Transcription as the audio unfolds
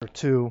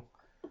2.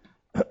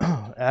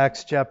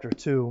 Acts chapter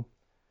 2.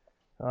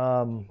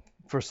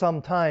 For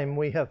some time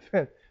we have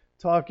been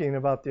talking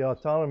about the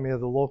autonomy of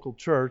the local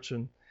church,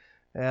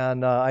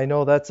 and I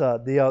know that's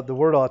the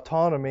word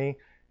autonomy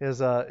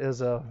is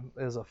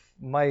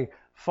my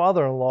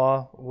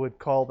father-in-law would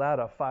call that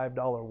a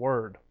 $5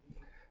 word,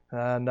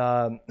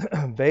 and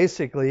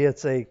basically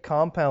it's a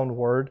compound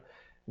word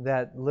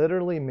that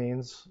literally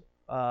means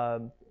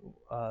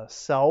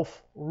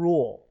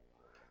self-rule.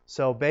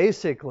 So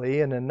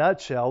basically, in a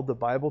nutshell, the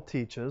Bible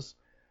teaches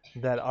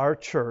that our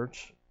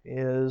church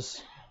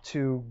is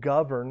to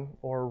govern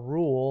or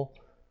rule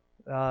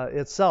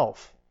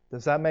itself.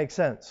 Does that make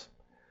sense?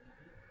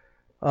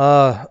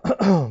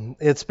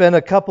 It's been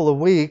a couple of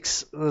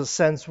weeks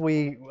since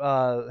we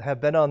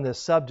have been on this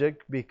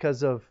subject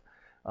because of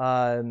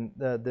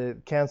the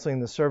canceling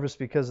the service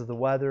because of the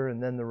weather,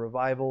 and then the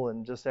revival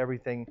and just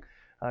everything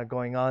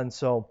going on.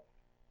 So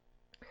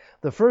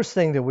the first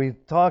thing that we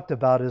talked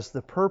about is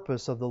the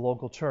purpose of the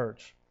local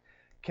church.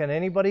 Can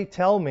anybody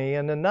tell me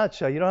in a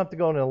nutshell, you don't have to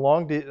go into a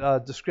long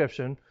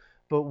description,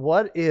 but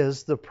what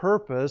is the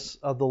purpose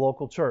of the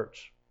local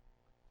church?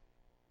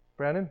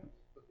 Brandon?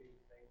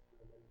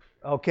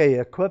 Okay,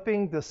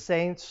 equipping the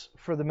saints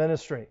for the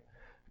ministry.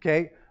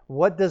 Okay,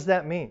 what does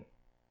that mean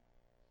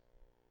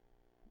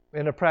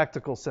in a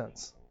practical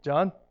sense?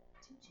 John?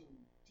 Teaching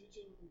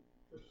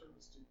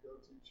Christians to go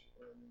teach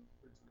and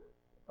preach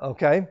the word.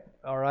 Okay,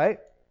 all right.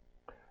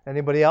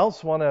 Anybody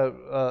else want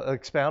to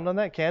expound on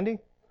that? Candy?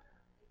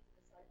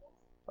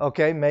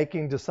 Okay,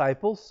 making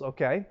disciples.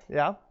 Okay,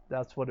 yeah,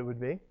 that's what it would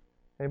be.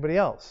 Anybody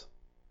else?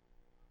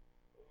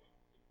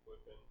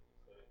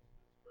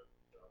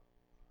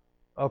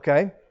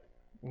 Okay.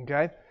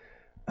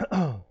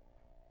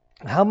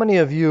 How many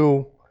of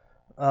you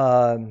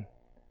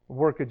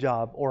work a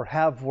job or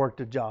have worked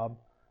a job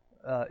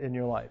in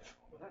your life?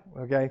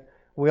 Okay.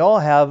 We all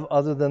have,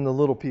 other than the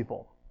little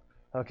people.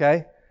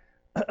 Okay.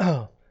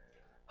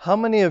 How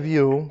many of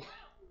you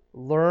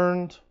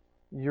learned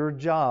your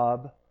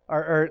job?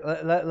 Or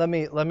let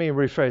me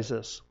rephrase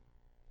this.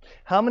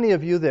 How many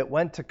of you that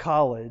went to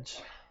college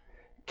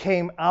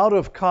came out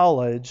of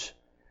college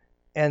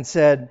and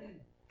said,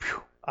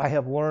 I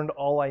have learned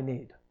all I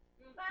need?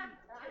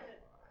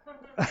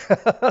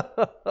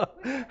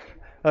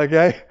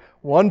 Okay,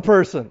 one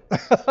person.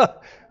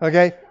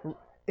 Okay,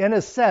 in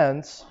a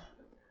sense,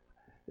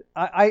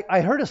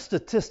 I heard a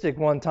statistic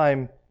one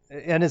time,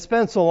 and it's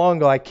been so long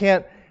ago, I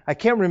can't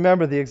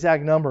remember the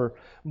exact number,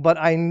 but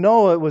I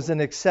know it was in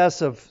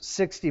excess of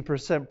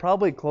 60%,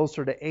 probably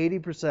closer to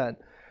 80%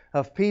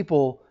 of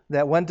people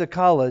that went to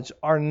college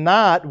are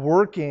not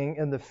working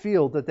in the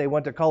field that they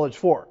went to college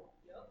for.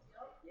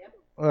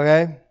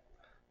 Okay?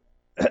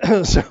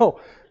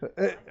 So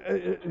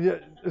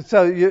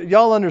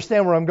y'all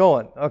understand where I'm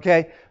going,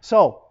 okay?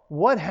 So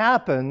what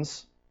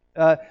happens,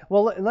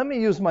 well, let me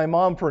use my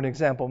mom for an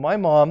example. My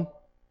mom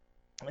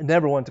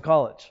never went to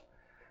college.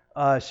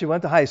 She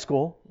went to high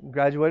school,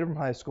 graduated from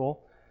high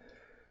school.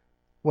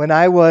 When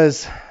I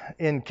was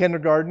in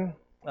kindergarten,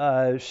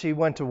 she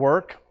went to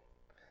work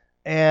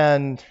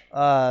and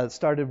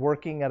started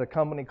working at a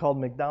company called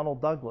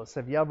McDonnell Douglas.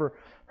 Have you ever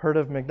heard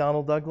of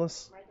McDonnell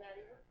Douglas?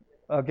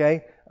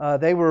 Okay.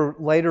 They were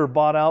later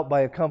bought out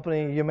by a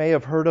company, you may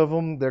have heard of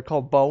them, they're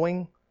called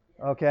Boeing.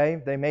 Okay.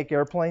 They make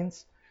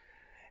airplanes.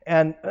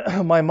 And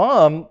my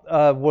mom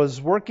was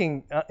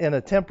working in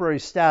a temporary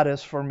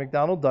status for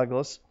McDonnell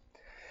Douglas,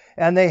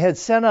 and they had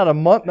sent out a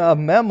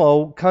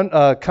memo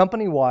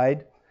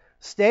company-wide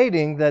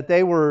stating that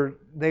they were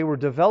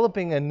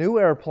developing a new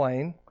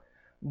airplane,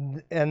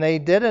 and they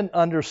didn't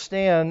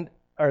understand,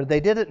 or they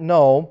didn't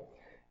know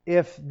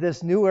if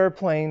this new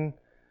airplane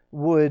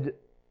would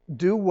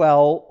do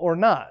well or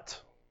not.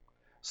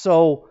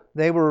 So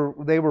they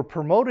were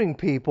promoting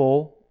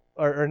people,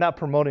 or not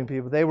promoting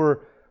people, they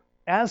were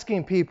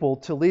asking people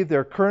to leave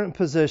their current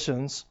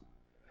positions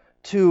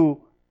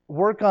to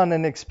work on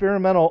an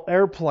experimental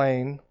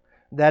airplane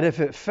that if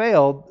it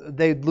failed,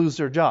 they'd lose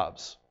their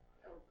jobs.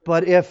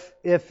 But if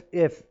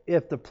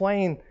the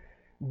plane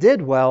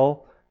did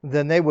well,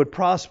 then they would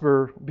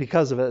prosper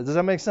because of it. Does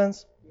that make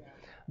sense? Yeah.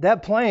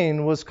 That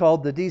plane was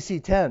called the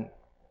DC-10.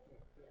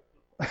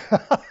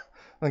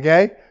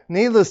 Okay?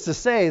 Needless to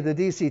say, the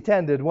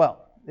DC-10 did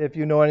well, if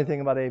you know anything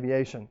about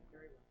aviation.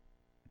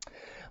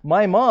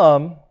 My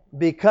mom,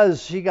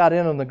 because she got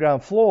in on the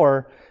ground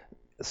floor,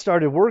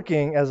 started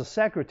working as a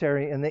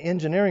secretary in the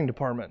engineering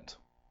department.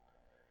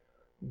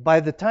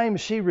 By the time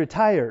she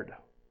retired,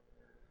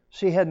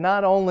 she had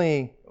not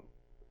only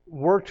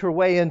worked her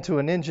way into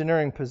an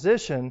engineering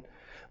position,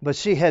 but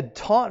she had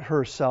taught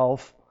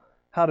herself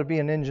how to be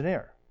an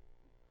engineer.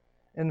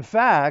 In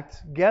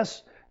fact,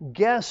 guess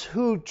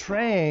who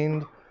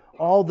trained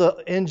all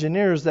the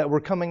engineers that were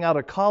coming out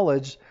of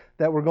college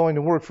that were going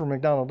to work for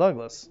McDonnell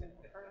Douglas?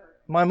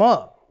 My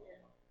mom.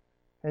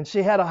 And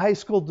she had a high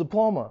school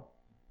diploma.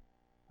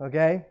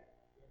 Okay?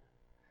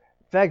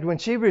 In fact, when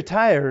she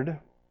retired,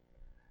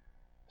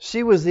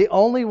 she was the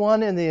only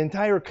one in the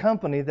entire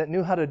company that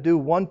knew how to do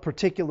one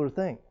particular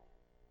thing.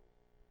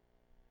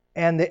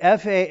 And the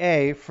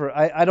FAA,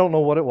 I don't know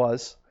what it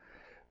was,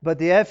 but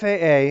the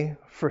FAA,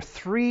 for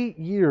 3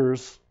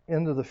 years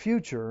into the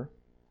future,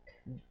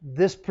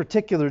 this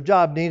particular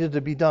job needed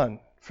to be done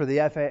for the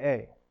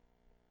FAA.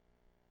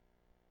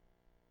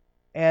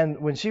 And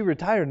when she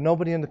retired,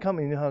 nobody in the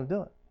company knew how to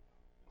do it.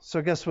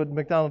 So guess what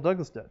McDonnell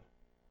Douglas did?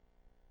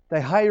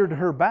 They hired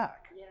her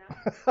back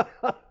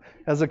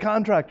as a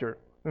contractor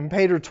and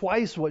paid her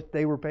twice what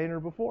they were paying her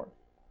before,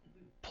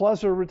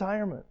 plus her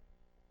retirement.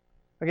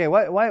 Okay,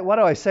 why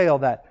do I say all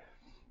that?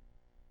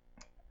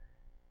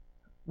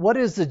 What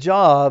is the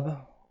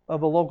job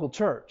of a local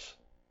church?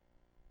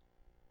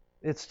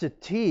 It's to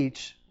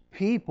teach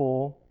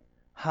people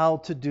how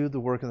to do the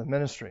work of the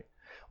ministry.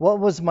 What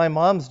was my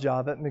mom's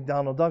job at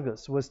McDonnell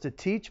Douglas? Was to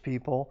teach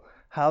people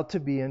how to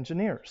be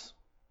engineers.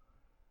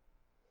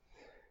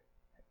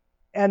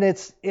 And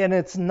it's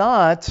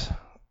not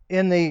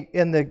in the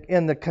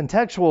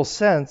contextual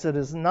sense. It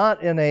is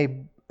not in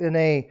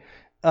a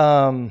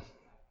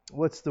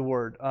what's the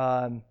word?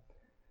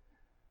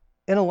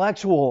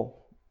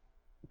 Intellectual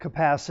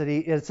capacity.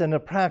 It's in a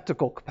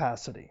practical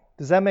capacity.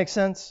 Does that make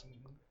sense?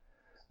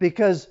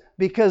 Because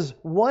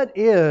what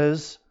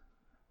is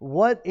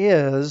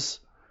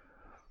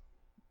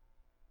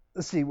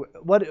let's see,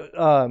 what's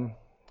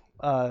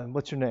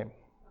your name?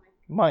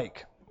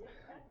 Mike.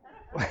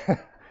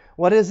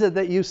 What is it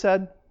that you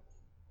said?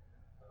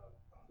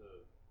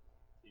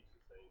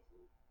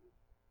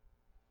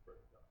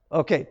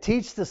 Okay,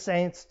 teach the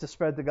saints to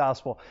spread the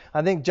gospel.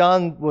 I think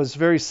John was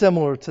very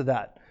similar to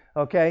that.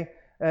 Okay,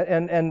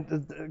 and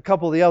a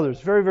couple of the others,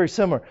 very, very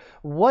similar.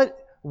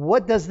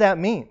 What does that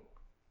mean?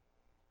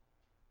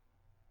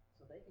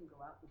 So they can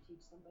go out and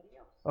teach somebody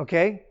else.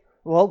 Okay,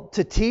 well,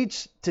 to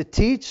teach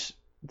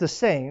the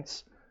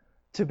saints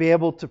to be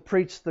able to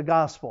preach the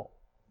gospel.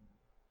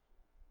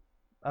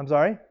 I'm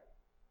sorry?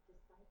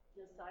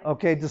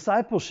 Okay,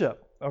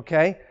 discipleship.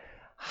 Okay,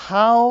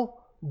 how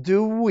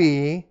do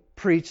we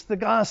preach the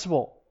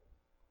gospel?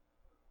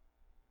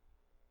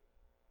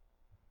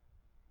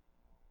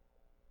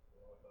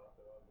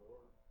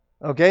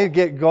 Okay,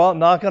 go out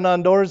knocking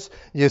on doors.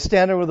 You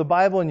stand there with the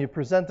Bible and you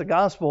present the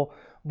gospel.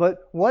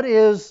 But what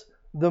is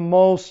the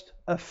most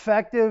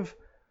effective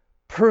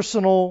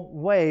personal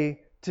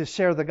way to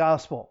share the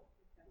gospel?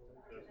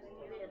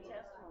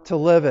 To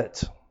live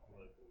it.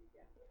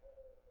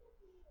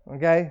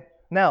 Okay?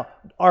 Now,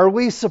 are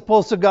we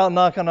supposed to go out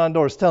knocking on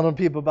doors telling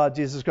people about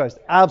Jesus Christ?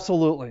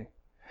 Absolutely.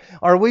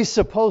 Are we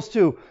supposed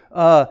to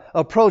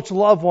approach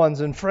loved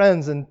ones and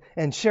friends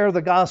and share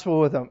the gospel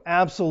with them?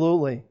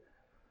 Absolutely.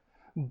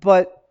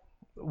 But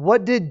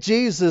what did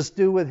Jesus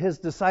do with his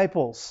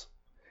disciples?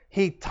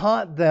 He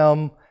taught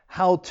them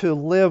how to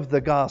live the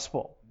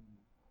gospel.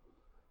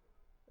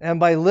 And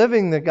by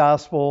living the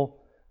gospel,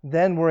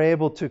 then we're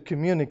able to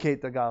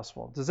communicate the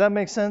gospel. Does that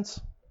make sense?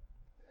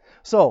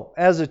 So,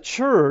 as a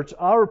church,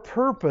 our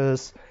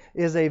purpose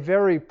is a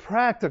very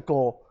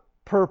practical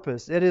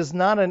purpose. It is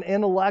not an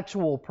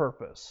intellectual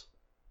purpose.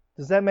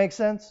 Does that make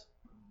sense?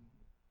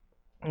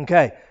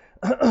 Okay.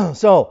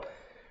 So,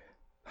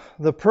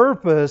 the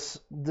purpose,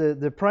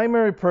 the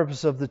primary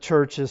purpose of the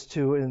church is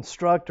to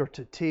instruct or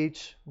to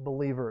teach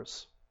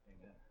believers.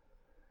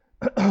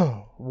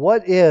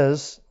 What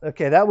is,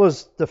 okay, that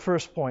was the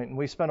first point, and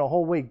we spent a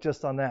whole week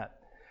just on that.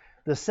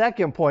 The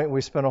second point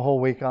we spent a whole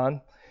week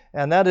on,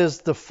 and that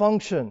is the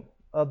function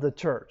of the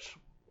church.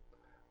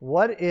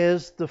 What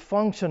is the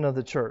function of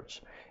the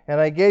church? And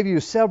I gave you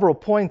several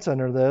points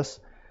under this,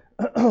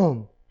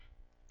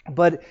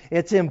 but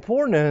it's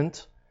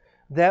important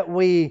that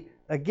we,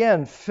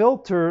 again,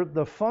 filter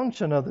the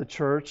function of the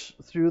church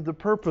through the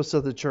purpose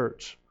of the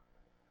church.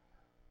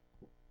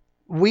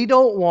 We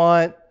don't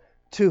want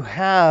to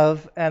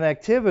have an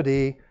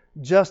activity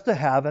just to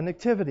have an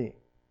activity.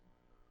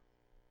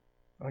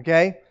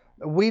 Okay?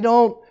 We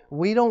don't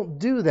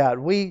do that.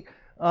 We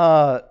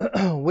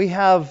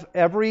have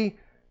every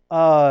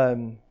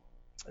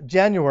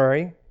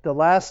January, the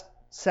last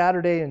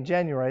Saturday in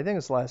January, I think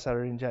it's the last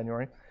Saturday in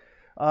January,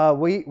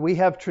 we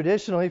have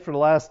traditionally for the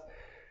last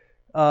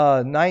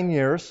 9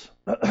 years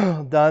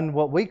done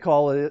what we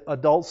call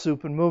adult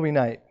soup and movie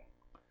night.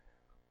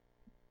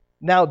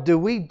 Now, do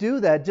we do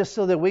that just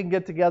so that we can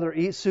get together,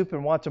 eat soup,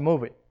 and watch a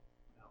movie?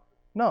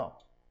 No.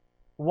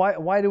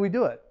 Why do we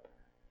do it?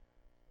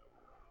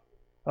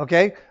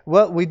 Okay,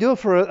 well, we do it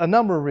for a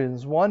number of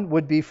reasons. One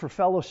would be for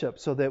fellowship,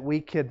 so that we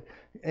could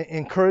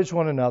encourage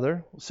one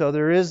another. So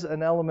there is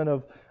an element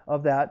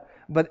of that.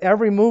 But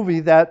every movie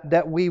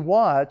that we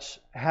watch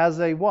has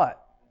a what?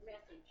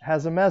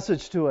 Has a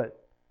message to it.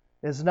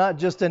 It's not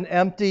just an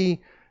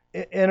empty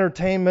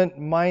entertainment,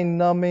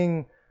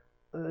 mind-numbing,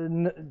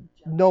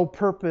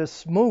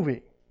 no-purpose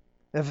movie.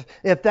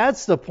 If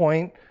that's the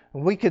point,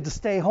 we could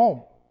stay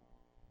home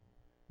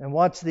and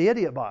watch The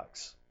Idiot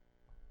Box.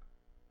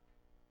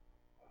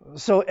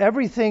 So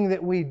everything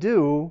that we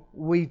do,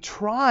 we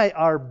try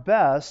our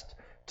best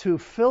to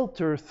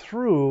filter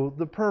through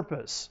the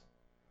purpose.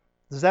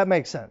 Does that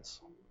make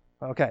sense?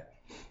 Okay.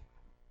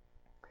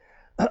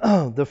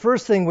 The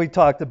first thing we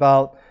talked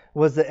about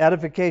was the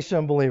edification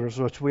of believers,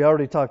 which we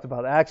already talked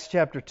about. Acts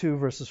chapter 2,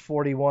 verses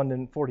 41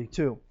 and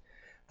 42.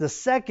 The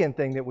second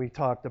thing that we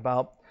talked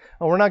about,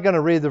 and we're not going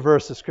to read the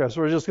verses, Chris.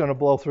 We're just going to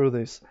blow through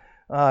these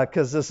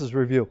because this is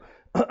review.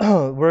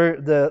 Where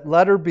the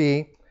letter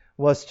B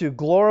was to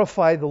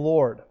glorify the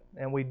Lord.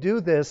 And we do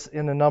this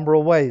in a number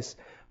of ways.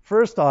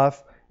 First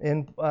off,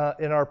 in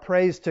our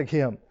praise to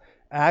Him.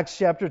 Acts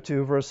chapter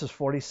 2, verses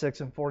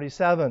 46 and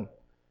 47.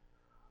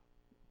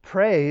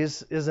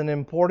 Praise is an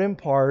important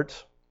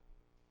part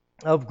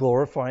of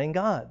glorifying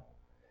God.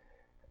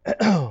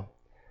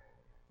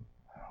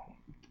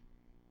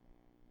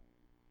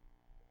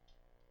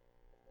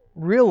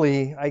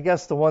 Really, I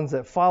guess the ones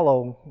that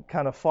follow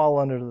kind of fall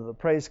under the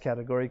praise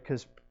category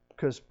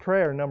because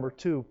prayer, number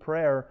 2,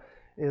 prayer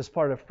is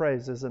part of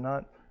praise, is it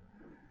not?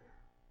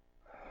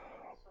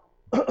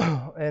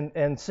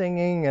 and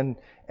singing and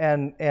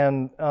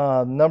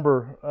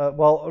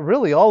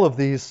really all of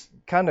these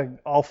kind of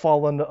all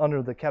fall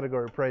under the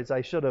category of praise.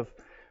 I should have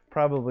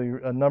probably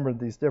numbered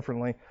these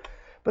differently,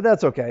 but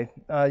that's okay.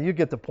 You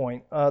get the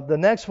point. The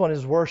next one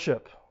is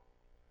worship.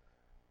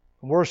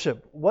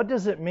 Worship. What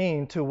does it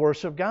mean to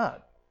worship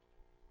God?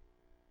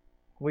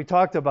 We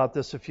talked about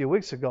this a few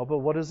weeks ago, but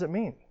what does it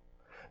mean?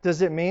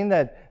 Does it mean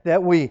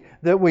that we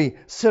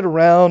sit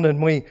around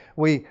and we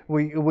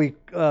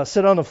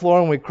sit on the floor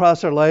and we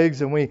cross our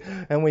legs and we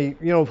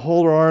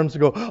hold our arms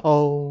and go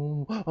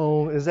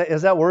oh is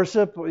that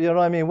worship? You know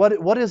what I mean?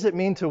 What does it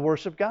mean to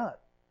worship God?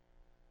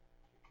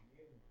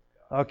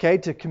 Okay,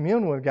 to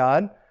commune with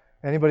God.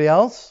 Anybody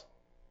else?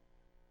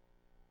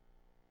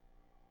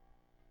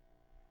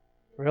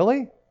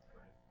 Really?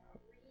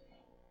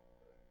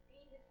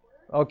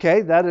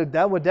 Okay,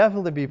 that would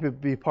definitely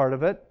be part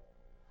of it.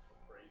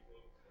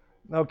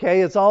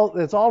 Okay, it's all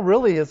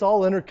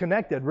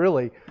interconnected,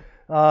 really.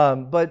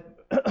 But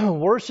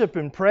worship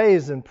and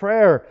praise and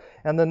prayer,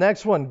 and the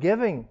next one,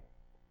 giving.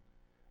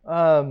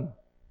 Again,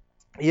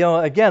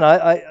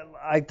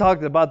 I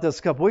talked about this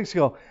a couple weeks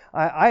ago.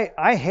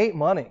 I hate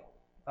money.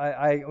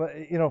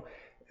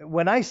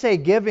 When I say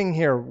giving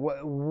here,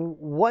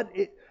 what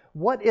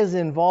is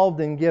involved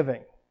in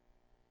giving?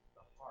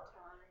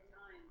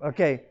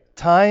 Okay,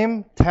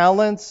 time,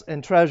 talents,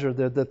 and treasure.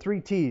 The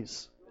 3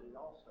 T's.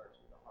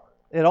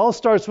 It all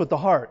starts with the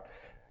heart.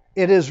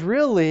 It is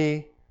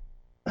really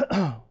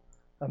a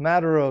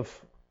matter of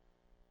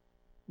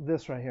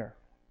this right here.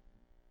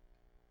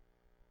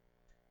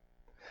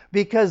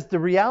 Because the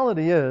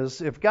reality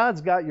is, if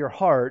God's got your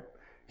heart,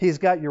 He's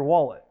got your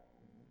wallet.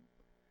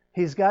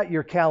 He's got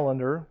your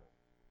calendar,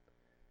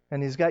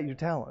 and He's got your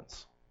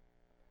talents.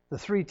 The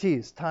 3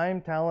 T's,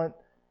 time, talent,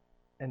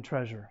 and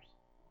treasure.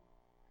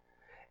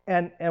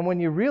 And when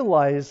you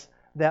realize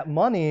that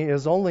money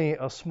is only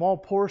a small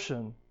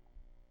portion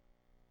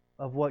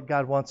of what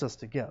God wants us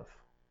to give.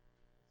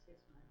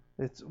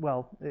 It's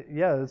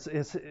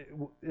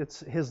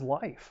His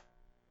life.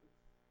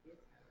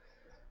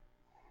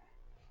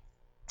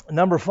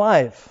 Number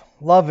 5,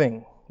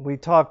 loving. We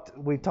talked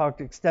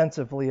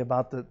extensively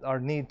about our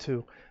need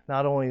to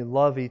not only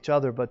love each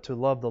other but to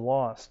love the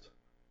lost.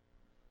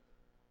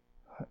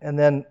 And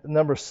then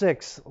number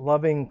 6,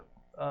 living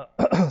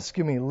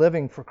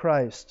for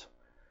Christ.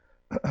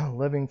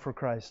 Living for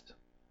Christ.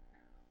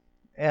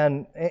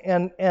 And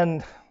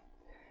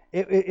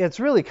it's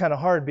really kind of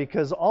hard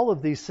because all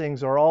of these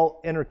things are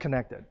all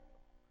interconnected.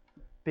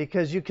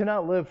 Because you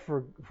cannot live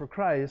for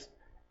Christ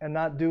and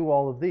not do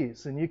all of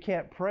these. And you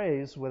can't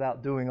praise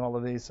without doing all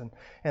of these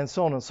and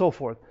so on and so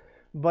forth.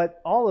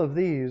 But all of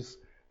these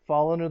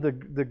fall under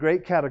the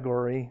great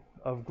category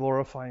of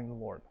glorifying the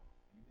Lord.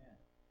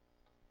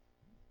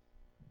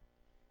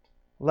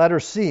 Letter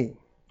C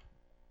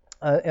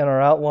in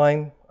our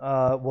outline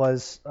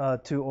was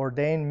to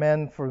ordain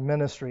men for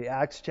ministry.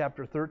 Acts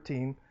chapter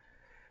 13.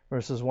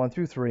 Verses 1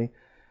 through 3.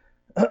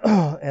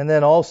 And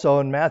then also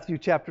in Matthew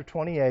chapter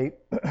 28,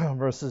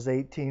 verses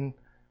 18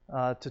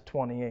 to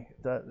 20.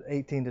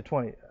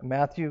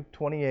 Matthew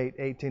 28,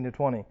 18 to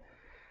 20.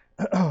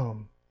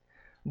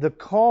 The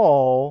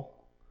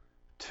call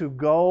to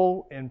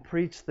go and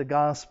preach the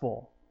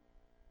gospel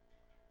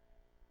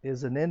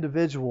is an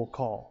individual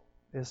call.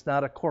 It's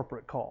not a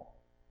corporate call.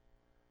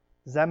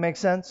 Does that make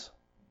sense?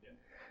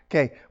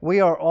 Okay,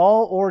 we are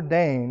all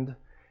ordained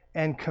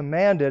and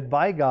commanded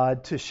by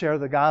God to share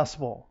the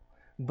gospel.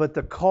 But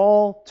the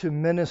call to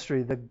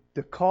ministry,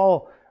 the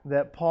call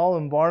that Paul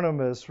and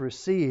Barnabas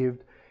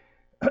received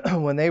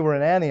when they were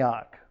in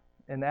Antioch,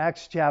 in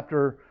Acts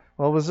chapter,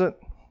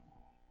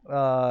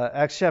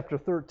 Acts chapter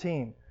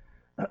 13,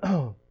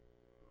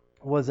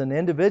 was an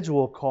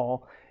individual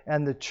call,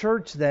 and the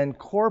church then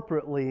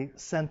corporately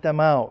sent them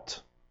out.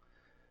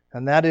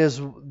 And that is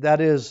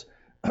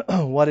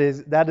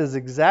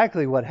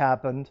exactly what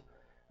happened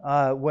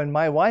when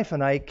my wife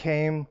and I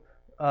came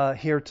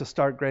here to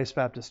start Grace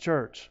Baptist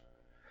Church.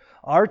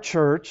 Our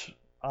church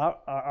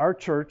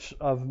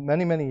of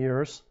many, many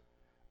years,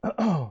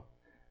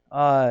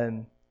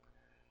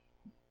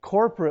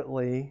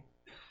 corporately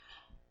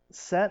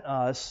sent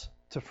us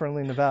to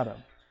Fernley, Nevada.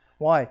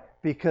 Why?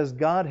 Because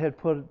God had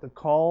put the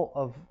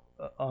call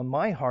on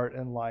my heart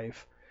and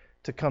life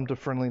to come to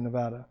Friendly,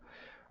 Nevada.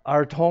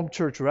 Our home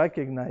church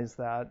recognized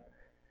that,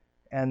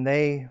 and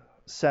they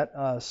sent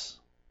us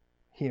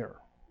here.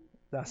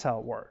 That's how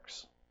it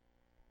works.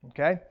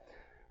 Okay?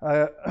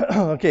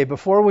 Okay,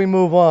 before we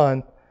move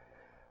on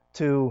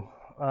to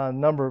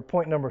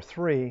point number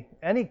 3,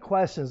 any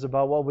questions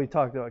about what we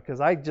talked about? Because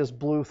I just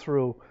blew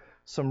through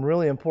some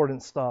really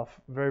important stuff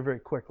very, very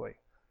quickly.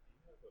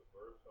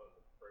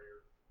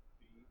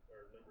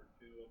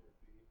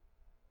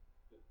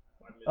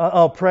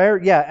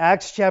 Prayer? Yeah,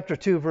 Acts chapter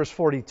 2, verse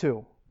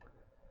 42.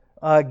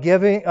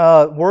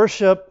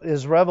 Worship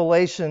is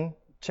Revelation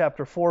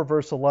chapter 4,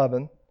 verse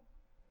 11.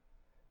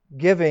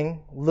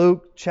 Giving,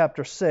 Luke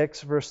chapter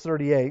 6, verse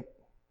 38.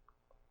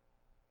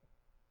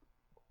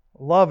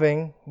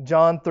 Loving,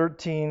 John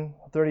 13,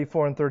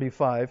 34 and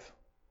 35.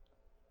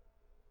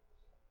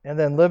 And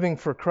then living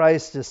for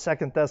Christ is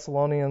 2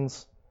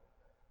 Thessalonians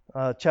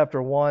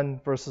chapter 1,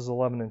 verses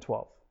 11 and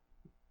 12.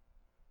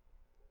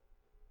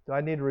 Do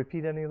I need to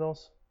repeat any of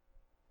those?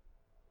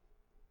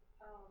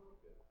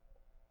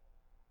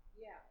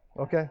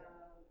 Yeah. Okay. Let's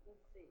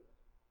see.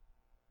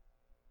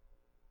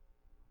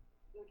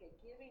 Okay,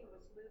 giving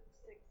was Luke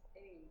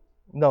 6:8.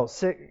 No,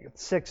 6:38.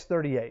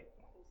 6:38.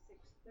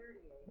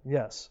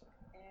 Yes.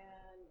 And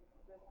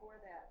before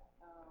that,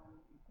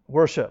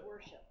 Worship.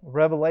 worship.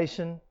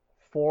 Revelation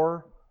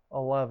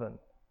 4:11.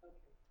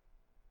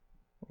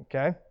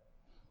 Okay.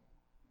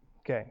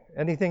 Okay.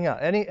 Anything else?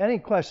 Any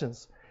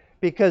questions?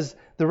 Because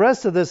the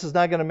rest of this is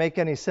not going to make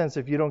any sense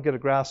if you don't get a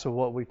grasp of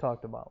what we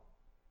talked about.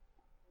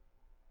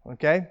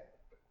 Okay?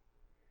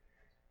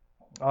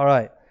 All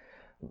right.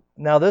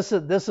 Now this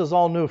is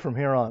all new from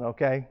here on,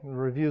 okay? The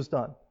review's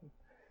done.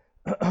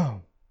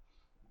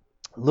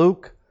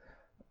 Luke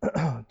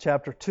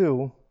chapter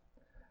 2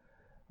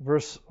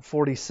 verse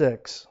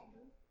 46.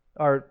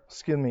 Or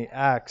excuse me,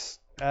 Acts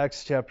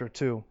chapter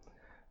 2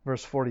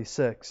 verse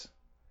 46.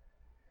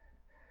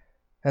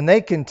 And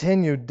they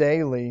continued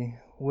daily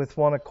with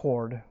one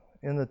accord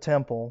in the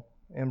temple,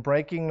 and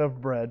breaking of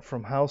bread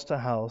from house to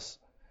house,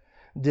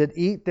 did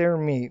eat their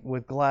meat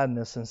with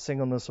gladness and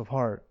singleness of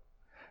heart,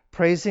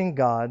 praising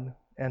God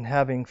and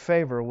having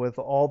favor with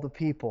all the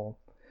people.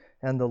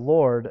 And the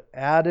Lord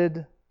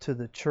added to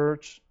the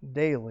church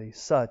daily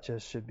such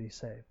as should be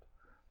saved.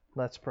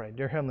 Let's pray.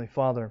 Dear Heavenly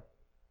Father,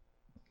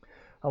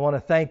 I want to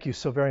thank you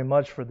so very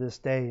much for this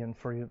day and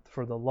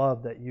for the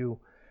love that you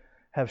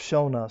have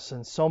shown us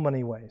in so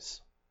many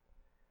ways.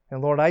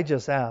 And Lord, I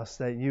just ask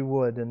that you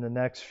would, in the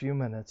next few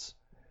minutes,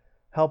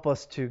 help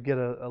us to get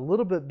a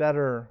little bit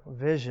better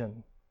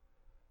vision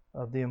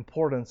of the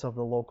importance of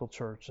the local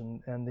church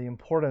and the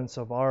importance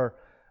of our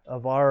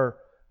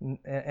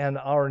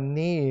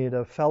need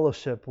of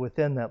fellowship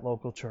within that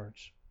local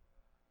church.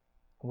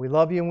 We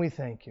love you and we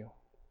thank you.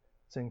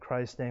 It's in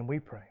Christ's name we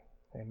pray.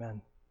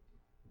 Amen.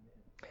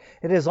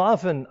 It is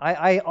often,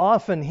 I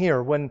often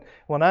hear when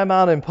I'm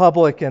out in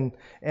public and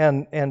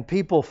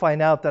people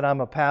find out that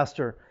I'm a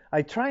pastor,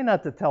 I try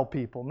not to tell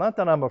people, not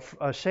that I'm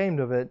ashamed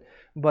of it,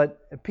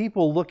 but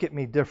people look at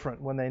me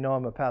different when they know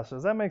I'm a pastor.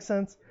 Does that make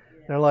sense?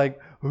 Yeah. They're like,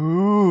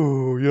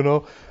 ooh,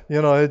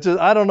 it just,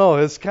 I don't know,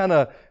 it's kind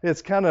of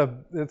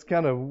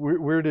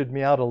weirded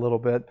me out a little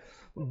bit,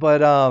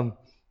 but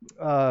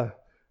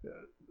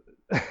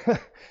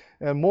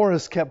and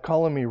Morris kept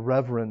calling me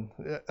Reverend.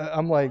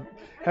 I'm like,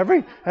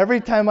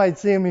 every time I'd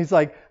see him, he's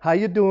like, how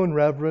you doing,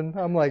 Reverend?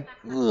 I'm like,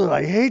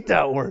 I hate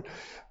that word.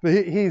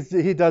 But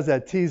he does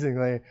that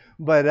teasingly.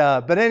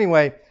 But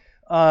anyway,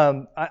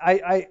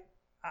 I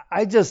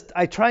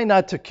try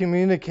not to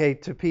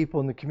communicate to people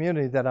in the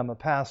community that I'm a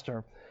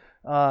pastor.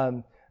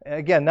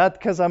 Again, not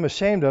because I'm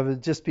ashamed of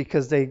it, just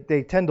because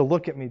they tend to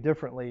look at me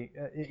differently.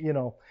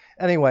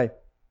 Anyway.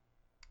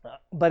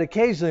 But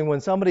occasionally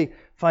when somebody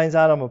finds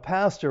out I'm a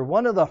pastor,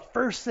 one of the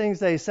first things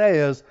they say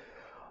is,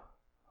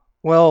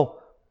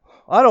 well,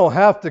 I don't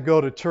have to go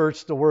to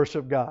church to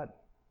worship God.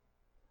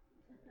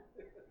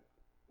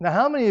 Now,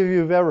 how many of you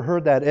have ever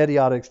heard that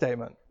idiotic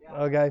statement?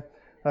 Okay.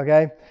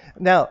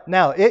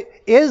 Now,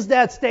 is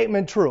that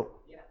statement true?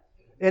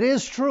 It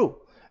is true.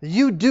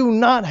 You do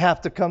not have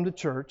to come to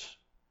church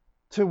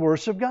to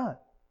worship God.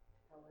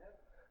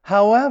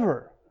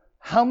 However,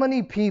 how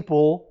many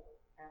people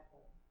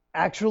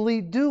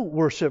actually do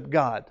worship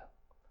God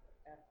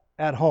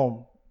at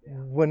home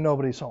when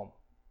nobody's home?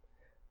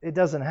 It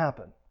doesn't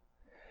happen.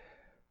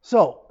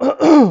 So,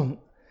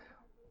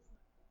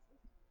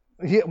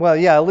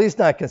 at least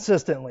not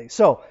consistently.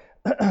 So,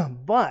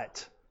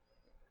 but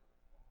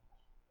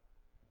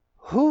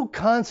who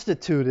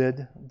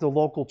constituted the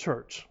local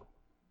church?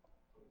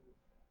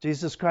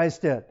 Jesus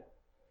Christ did.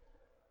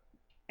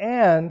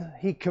 And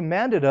he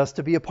commanded us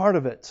to be a part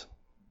of it.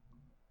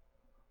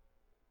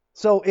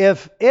 So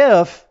if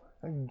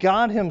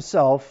God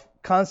himself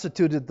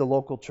constituted the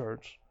local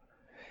church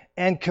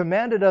and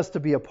commanded us to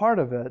be a part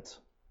of it,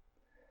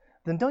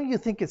 then don't you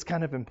think it's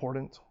kind of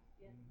important?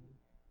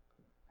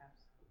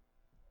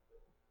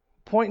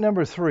 Point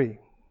number 3,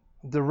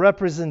 the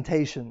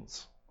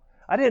representations.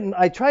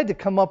 I tried to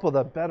come up with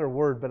a better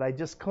word, but I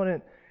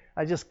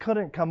I just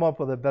couldn't come up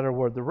with a better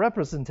word. The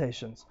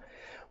representations.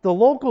 The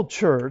local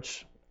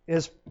church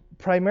is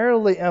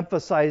primarily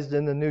emphasized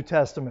in the New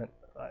Testament.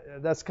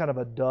 That's kind of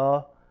a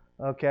duh,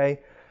 okay?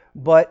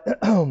 But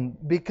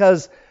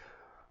because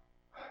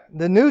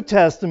the New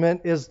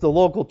Testament is the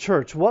local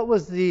church. What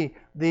was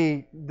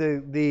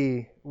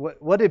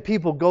what did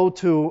people go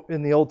to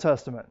in the Old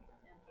Testament?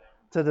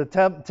 To the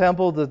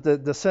temple,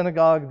 the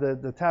synagogue,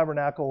 the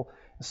tabernacle,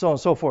 so on and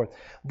so forth.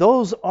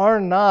 Those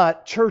are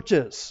not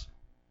churches.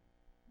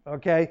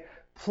 Okay?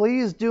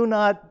 Please do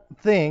not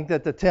think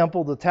that the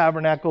temple, the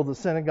tabernacle, the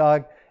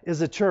synagogue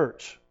is a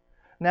church.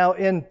 Now,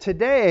 in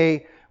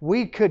today,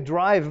 we could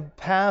drive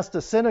past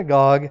a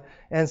synagogue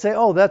and say,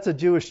 "Oh, that's a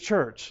Jewish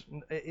church."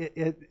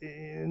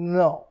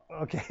 No,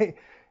 okay,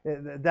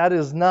 that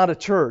is not a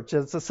church.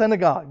 It's a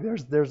synagogue.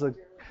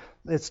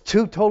 It's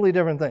two totally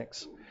different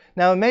things.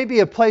 Now, it may be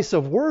a place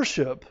of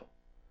worship,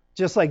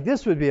 just like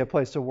this would be a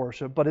place of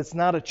worship, but it's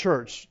not a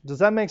church. Does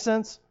that make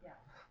sense?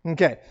 Yeah.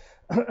 Okay,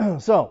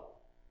 so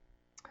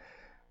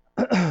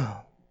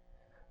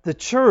the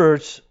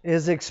church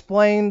is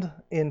explained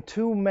in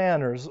two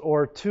manners,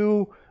 or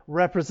two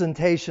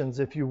representations,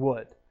 if you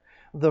would.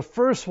 The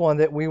first one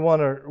that we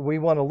want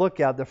to look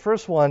at, the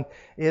first one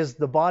is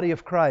the body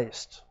of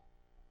Christ.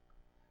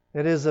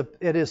 It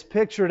is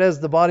pictured as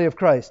the body of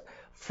Christ.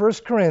 1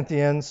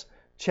 Corinthians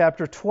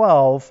chapter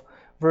 12,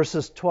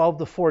 verses 12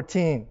 to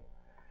 14.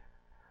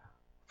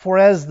 For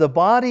as the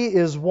body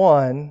is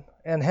one,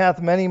 and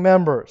hath many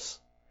members,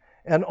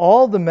 and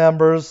all the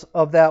members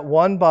of that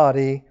one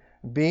body,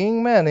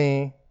 being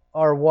many,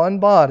 are one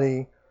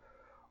body,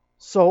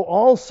 so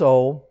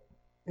also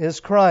is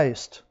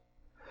Christ.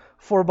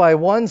 For by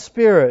one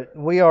Spirit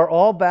we are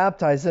all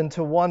baptized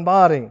into one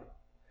body,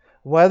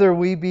 whether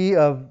we be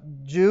of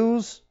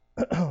Jews,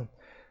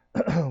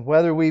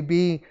 whether we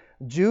be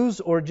Jews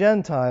or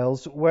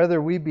Gentiles,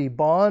 whether we be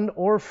bond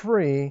or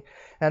free,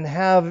 and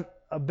have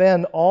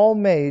been all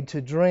made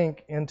to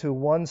drink into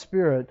one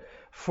Spirit.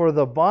 For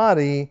the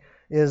body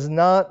is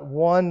not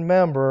one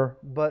member,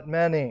 but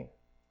many.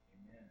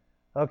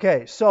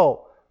 Okay,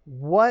 so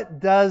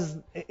what does,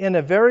 in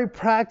a very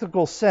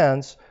practical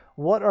sense,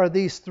 what are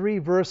these three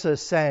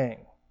verses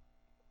saying?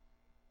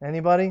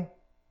 Anybody?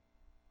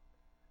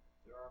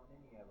 There are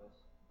many of us,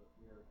 but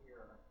we are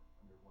here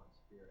under one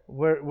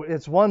Spirit.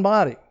 It's one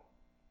body.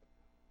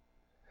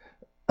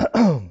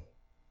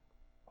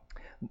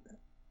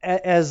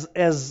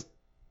 As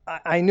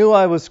I knew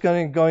I was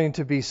going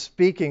to be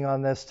speaking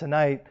on this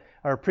tonight,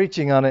 or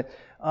preaching on it,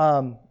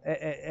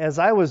 as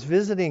I was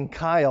visiting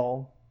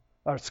Kyler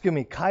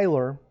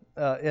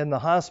in the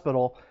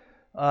hospital,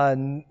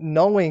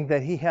 knowing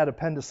that he had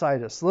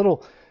appendicitis.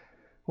 Little,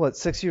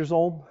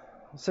 6-year-old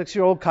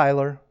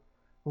Kyler,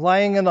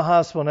 lying in the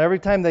hospital, and every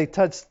time they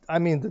touched,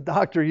 the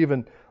doctor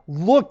even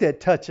looked at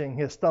touching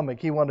his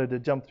stomach, he wanted to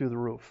jump through the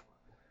roof.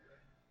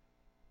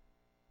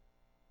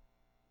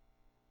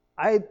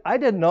 I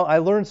didn't know. I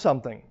learned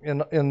something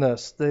in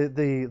this.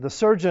 The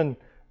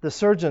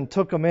surgeon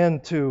took him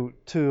into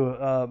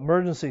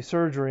emergency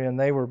surgery, and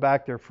they were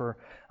back there for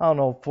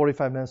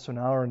 45 minutes to an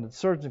hour. And the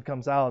surgeon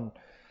comes out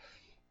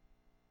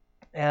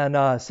and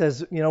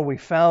says, we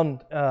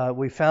found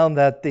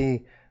that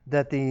the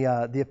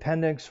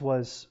appendix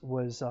was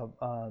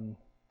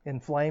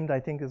inflamed. I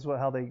think is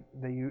how they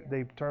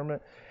term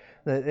it,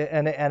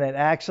 and it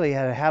actually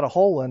had a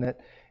hole in it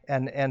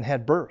and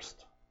had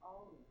burst.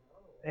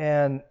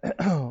 And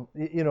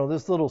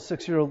this little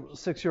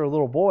 6-year-old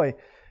little boy,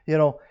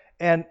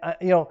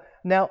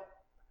 now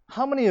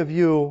how many of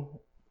you,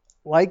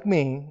 like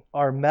me,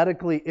 are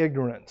medically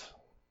ignorant?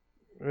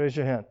 Raise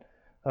your hand.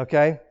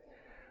 Okay.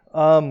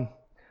 I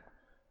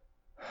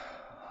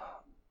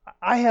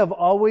have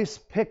always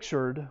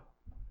pictured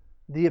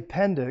the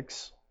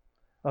appendix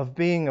of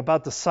being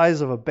about the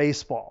size of a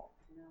baseball.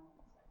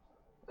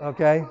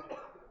 Okay.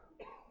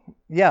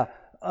 Yeah.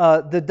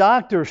 The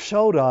doctor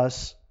showed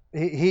us.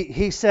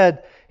 He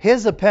said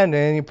his appendix,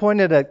 and he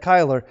pointed at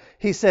Kyler.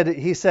 He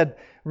said,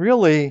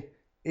 really,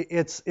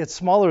 it's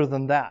smaller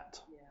than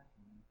that.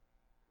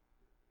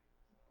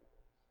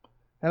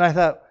 And I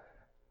thought,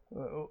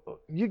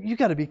 you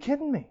got to be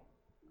kidding me.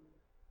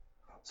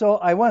 So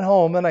I went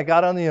home and I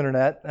got on the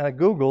internet and I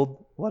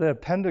Googled what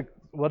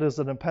does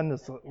an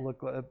appendix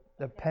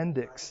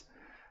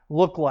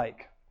look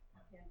like.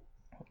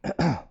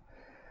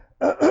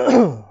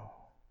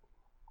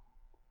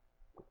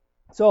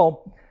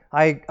 So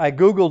I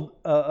Googled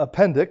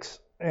appendix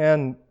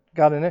and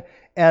got in it,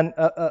 and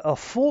a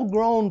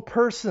full-grown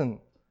person,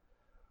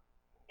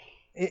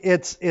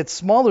 it's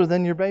smaller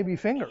than your baby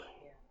finger.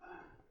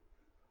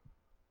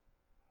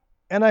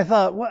 And I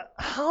thought,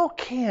 how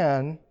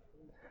can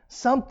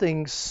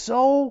something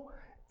so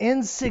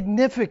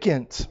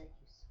insignificant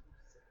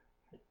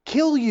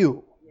kill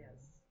you?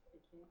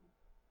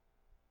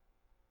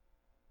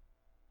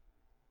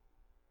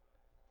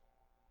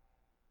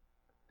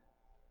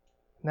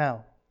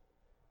 Now,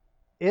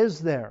 is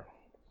there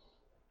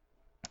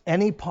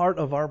any part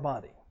of our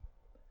body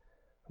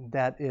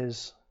that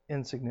is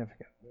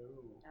insignificant? No.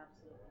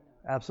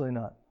 Absolutely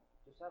not.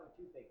 Just have a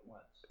toothache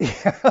once.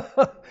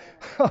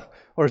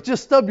 Or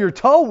just stub your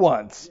toe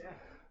once.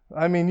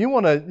 I mean, you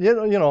want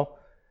to,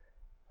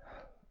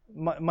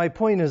 my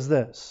point is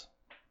this.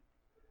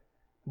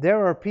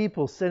 There are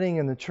people sitting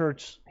in the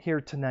church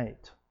here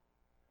tonight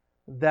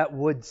that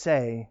would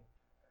say,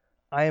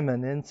 I am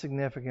an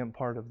insignificant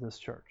part of this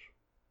church.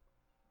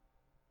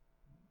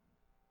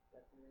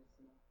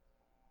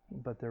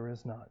 But there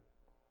is not.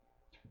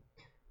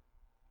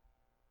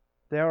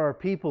 There are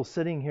people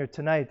sitting here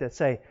tonight that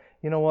say,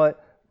 you know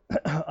what,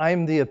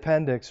 I'm the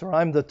appendix, or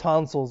I'm the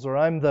tonsils, or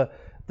I'm the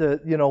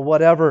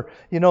whatever.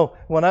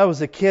 When I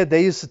was a kid,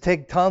 they used to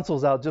take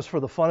tonsils out just for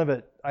the fun of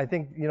it. I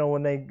think,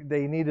 when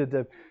they needed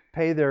to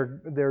pay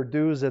their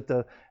dues at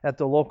the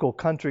local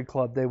country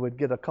club, they would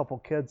get a couple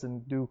kids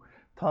and do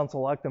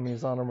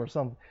tonsillectomies on them or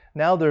something.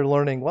 Now they're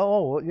learning,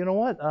 well, you know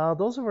what,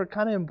 those are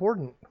kind of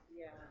important.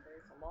 Yeah,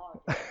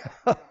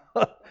 there's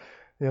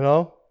a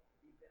lot.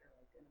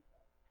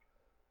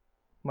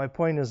 My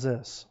point is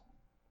this.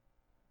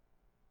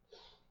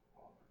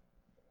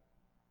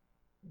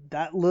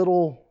 That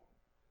little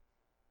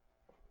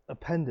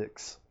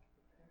appendix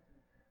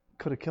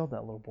could have killed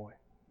that little boy.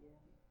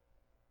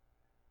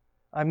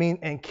 I mean,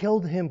 and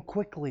killed him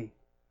quickly.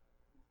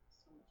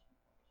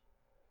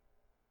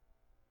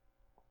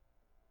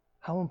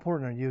 How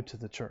important are you to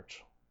the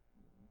church?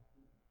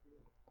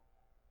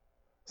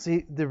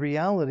 See, the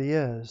reality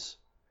is,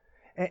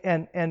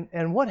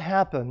 and what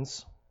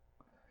happens,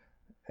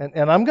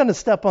 and I'm going to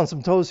step on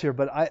some toes here,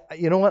 but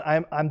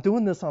I'm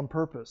doing this on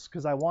purpose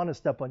because I want to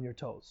step on your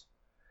toes.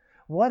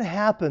 What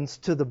happens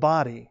to the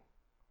body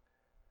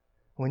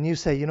when you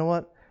say, you know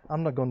what,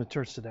 I'm not going to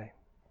church today?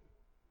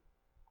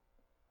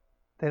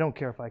 They don't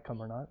care if I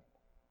come or not.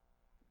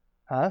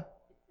 Huh?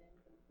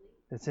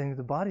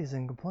 The body's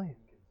incomplete.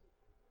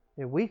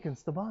 It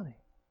weakens the body.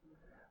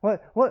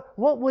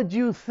 What would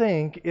you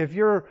think if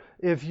your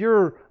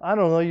I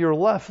don't know, your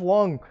left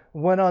lung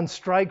went on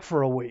strike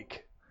for a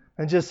week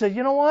and just said,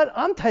 you know what,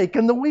 I'm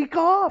taking the week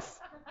off?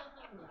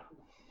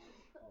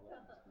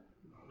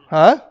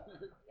 Huh?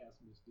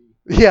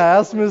 Yeah,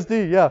 ask Ms.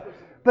 D. Yeah,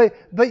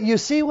 but you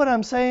see what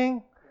I'm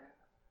saying?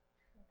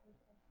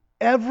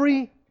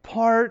 Every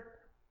part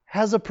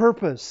has a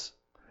purpose.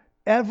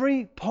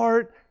 Every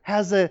part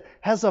has a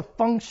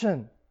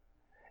function.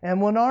 And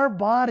when our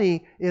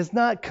body is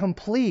not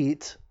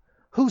complete,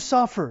 who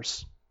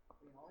suffers?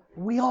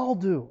 We all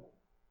do.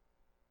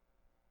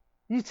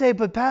 You say,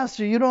 but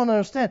Pastor, you don't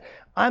understand.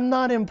 I'm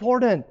not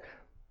important.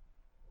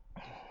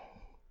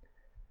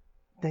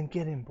 Then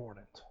get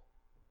important.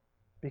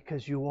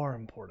 Because you are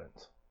important.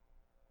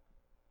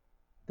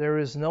 There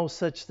is no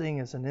such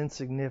thing as an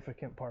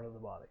insignificant part of the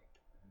body.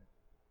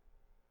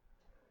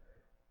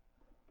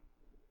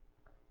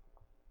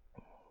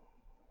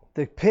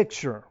 The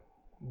picture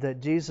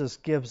that Jesus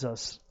gives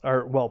us,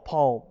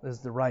 Paul is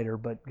the writer,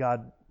 but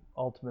God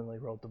ultimately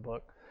wrote the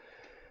book.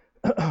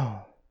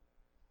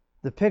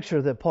 The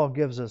picture that Paul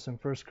gives us in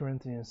 1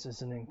 Corinthians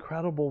is an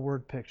incredible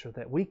word picture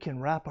that we can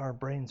wrap our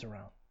brains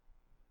around.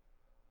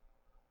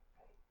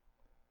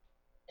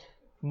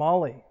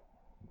 Molly,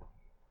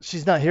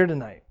 she's not here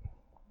tonight.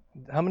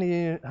 How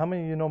many of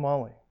you know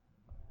Molly?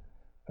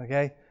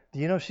 Okay, do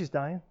you know she's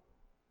dying?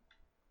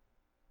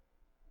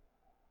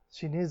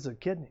 She needs a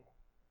kidney.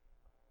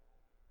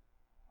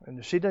 And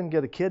if she doesn't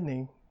get a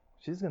kidney,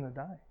 she's going to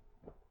die.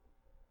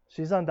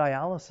 She's on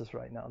dialysis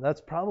right now.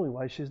 That's probably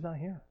why she's not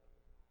here.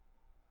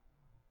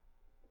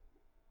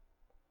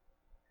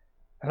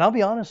 And I'll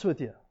be honest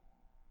with you.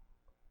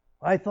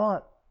 I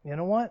thought, you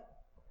know what?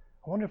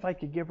 I wonder if I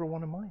could give her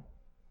one of mine.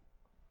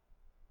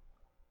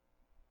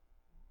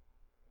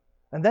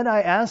 And then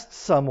I asked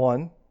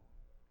someone,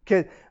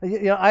 I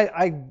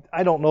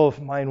don't know if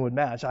mine would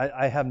match.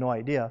 I have no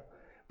idea.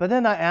 But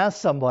then I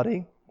asked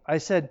somebody, I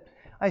said,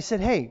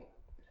 hey,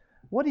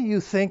 what do you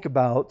think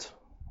about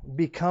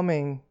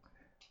becoming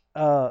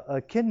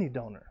a kidney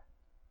donor?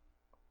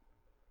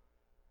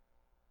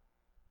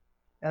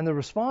 And the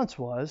response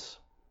was,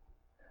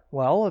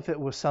 well, if it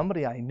was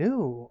somebody I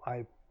knew,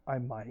 I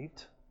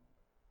might.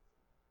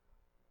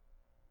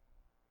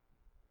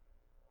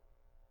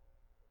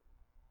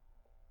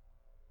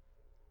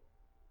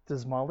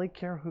 Does Molly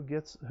care who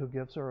gives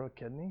her a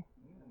kidney?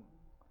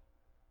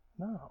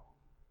 No.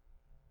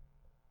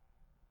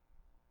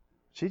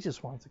 She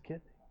just wants a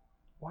kidney.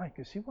 Why?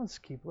 Because she wants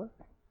to keep living.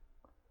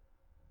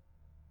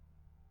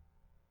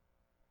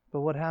 But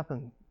what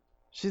happened?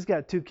 She's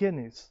got 2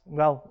 kidneys.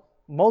 Well,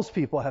 most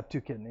people have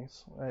 2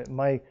 kidneys.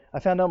 I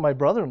found out my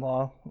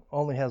brother-in-law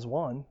only has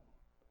 1.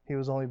 He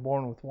was only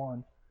born with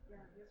 1.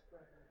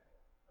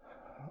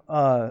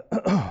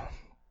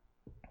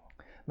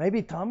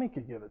 Maybe Tommy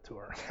could give it to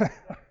her.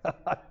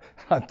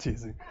 I'm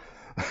teasing.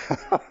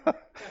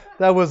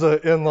 That was an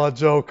in-law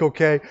joke,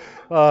 okay?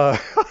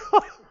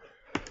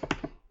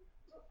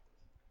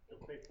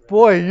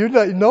 Boy,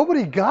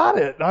 nobody got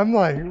it. I'm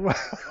like,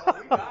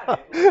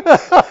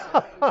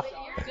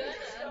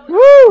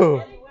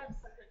 woo!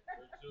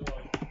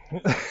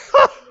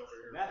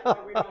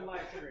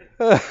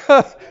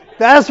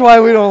 That's why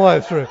we don't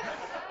live stream.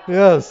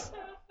 Yes.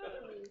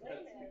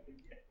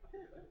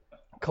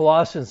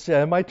 Colossians, yeah,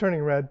 am I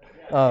turning red?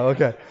 Oh,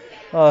 okay.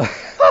 Uh,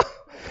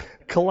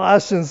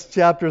 Colossians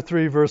chapter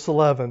 3, verse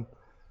 11.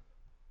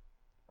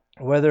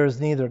 Where there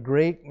is neither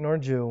Greek nor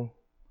Jew,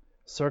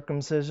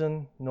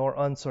 circumcision nor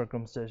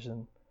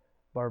uncircumcision,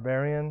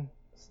 barbarian,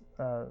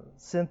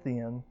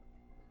 Scythian,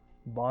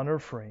 bond or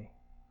free,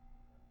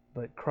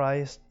 but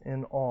Christ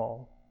in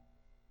all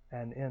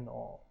and in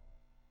all.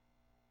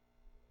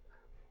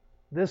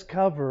 This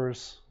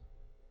covers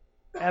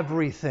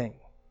everything.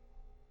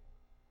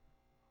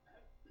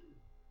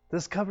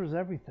 This covers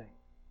everything.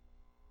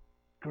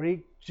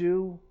 Greek,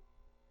 Jew,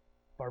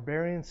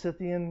 barbarian,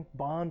 Scythian,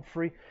 bond,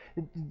 free.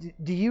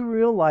 Do you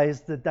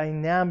realize the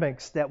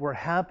dynamics that were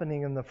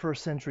happening in the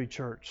first century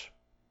church?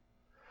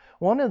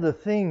 One of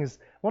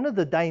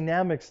the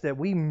dynamics that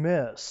we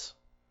miss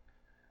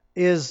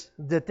is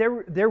that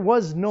there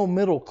was no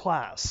middle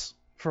class,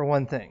 for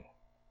one thing.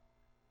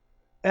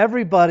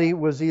 Everybody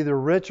was either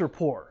rich or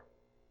poor,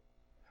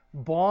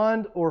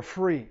 bond or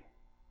free.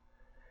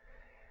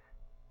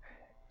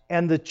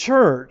 And the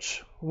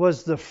church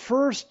was the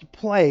first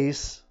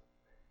place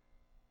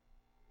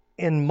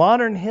in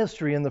modern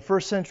history, in the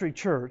first century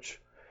church,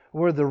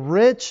 where the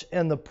rich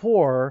and the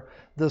poor,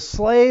 the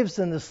slaves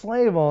and the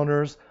slave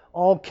owners,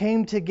 all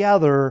came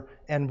together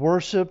and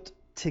worshiped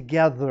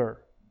together.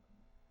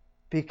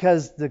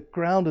 Because the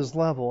ground is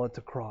level at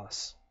the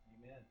cross.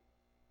 Amen.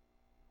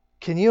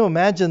 Can you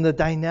imagine the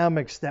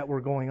dynamics that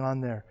were going on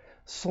there?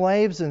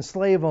 Slaves and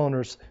slave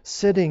owners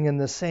sitting in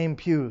the same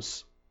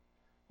pews,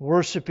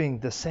 worshiping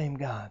the same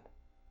God.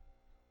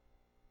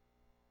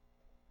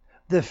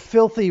 The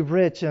filthy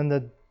rich and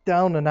the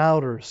down and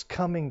outers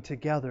coming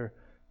together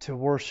to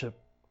worship.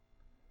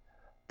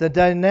 The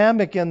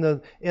dynamic in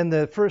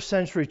the first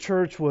century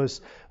church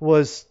was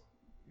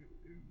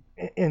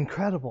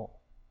incredible.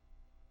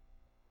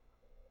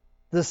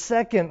 The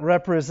second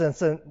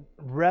represents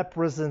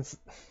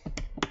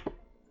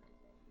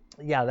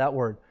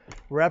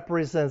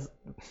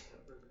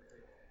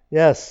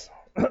yes,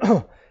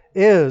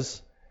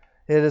 it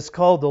is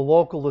called the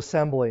local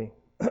assembly.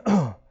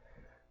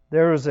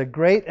 There is a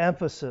great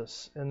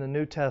emphasis in the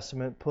New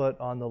Testament put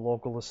on the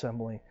local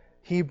assembly.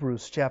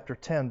 Hebrews chapter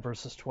 10,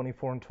 verses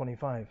 24 and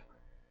 25.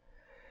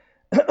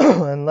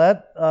 And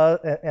let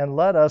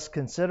us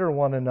consider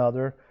one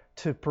another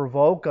to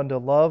provoke unto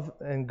love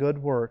and good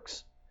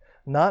works,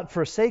 not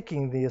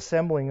forsaking the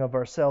assembling of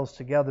ourselves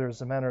together as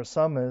the manner of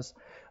some is,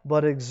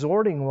 but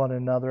exhorting one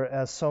another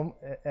as some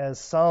and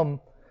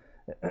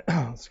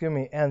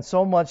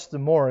so much the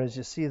more as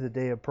you see the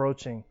day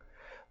approaching.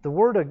 The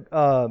word,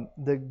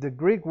 the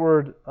Greek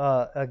word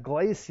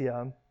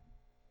ecclesia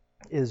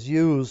is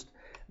used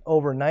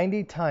over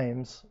 90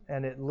 times,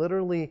 and it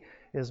literally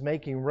is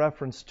making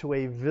reference to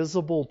a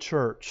visible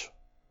church.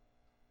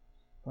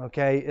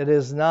 Okay, it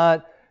is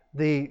not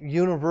the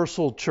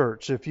universal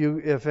church.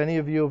 If any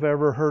of you have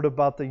ever heard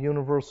about the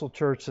universal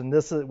church, and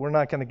we're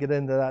not going to get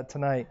into that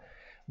tonight,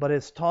 but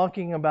it's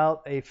talking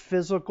about a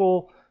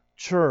physical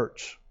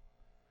church.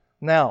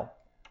 Now,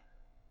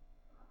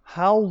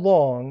 how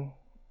long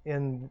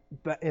in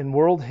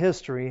world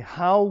history,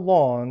 how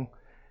long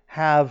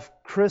have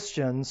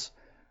Christians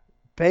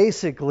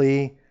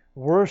basically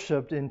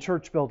worshipped in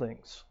church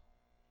buildings?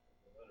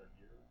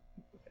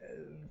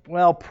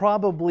 Well,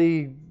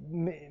 probably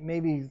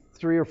maybe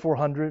 300 or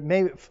 400.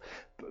 Maybe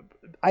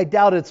I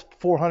doubt it's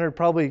 400.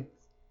 Probably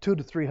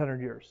 200 to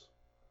 300 years.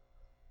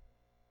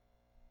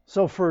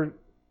 So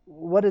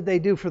what did they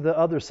do for the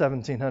other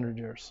 1700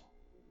 years?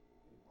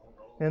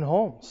 In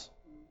homes.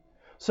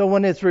 So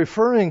when it's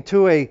referring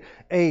to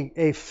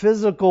a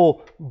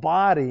physical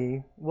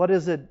body, what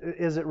is it?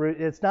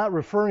 It's not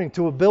referring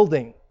to a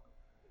building.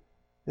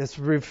 It's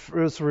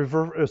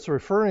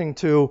referring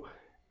to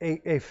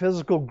a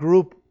physical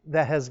group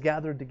that has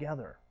gathered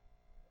together.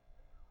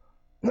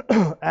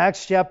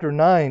 Acts chapter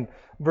 9,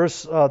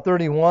 verse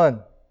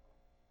 31.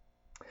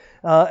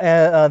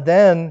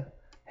 Then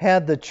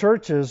had the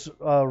churches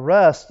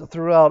rest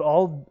throughout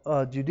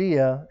all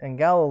Judea and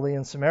Galilee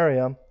and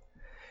Samaria,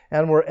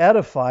 and were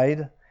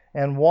edified,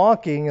 and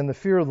walking in the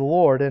fear of the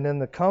Lord and in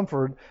the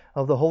comfort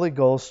of the Holy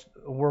Ghost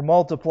were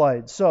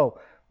multiplied. So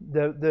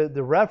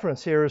the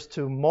reference here is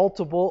to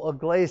multiple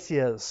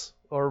ecclesias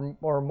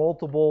or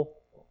multiple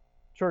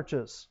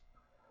churches.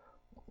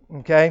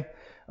 Okay.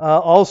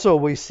 Also,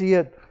 we see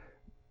it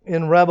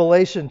in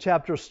Revelation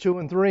chapters 2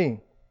 and 3.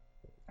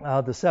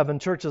 The 7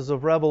 churches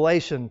of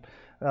Revelation,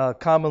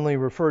 commonly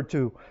referred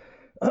to.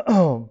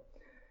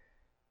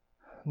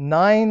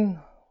 9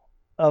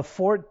 of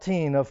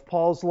 14 of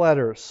Paul's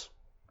letters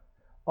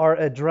are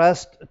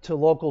addressed to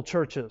local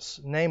churches.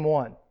 Name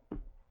one.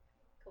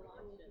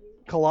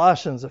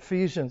 Colossians,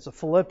 Ephesians,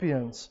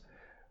 Philippians.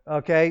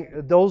 Okay,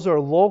 those are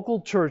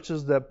local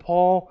churches that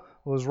Paul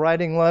was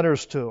writing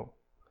letters to.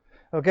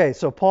 Okay,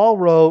 so Paul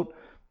wrote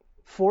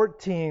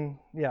 14.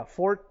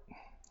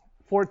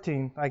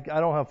 I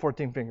don't have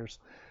 14 fingers.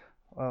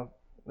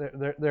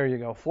 There you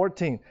go.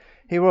 14.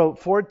 He wrote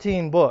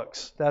 14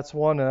 books. That's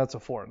one and that's a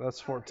 4. That's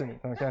 14.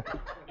 Okay.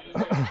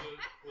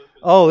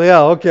 Oh,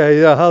 yeah.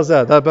 Okay. Yeah. How's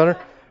that? That better?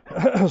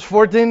 It's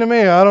 14 to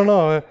me. I don't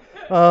know.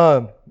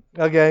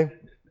 Okay.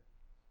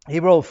 He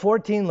wrote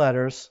 14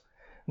 letters.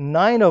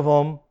 9 of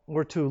them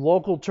were to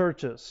local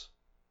churches.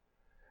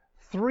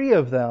 3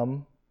 of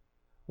them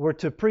were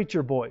to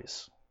preacher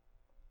boys.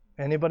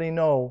 Anybody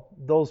know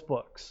those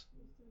books?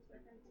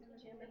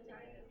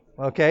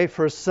 Okay,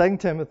 1st, 2nd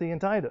Timothy,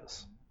 and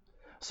Titus.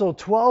 So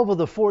 12 of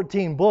the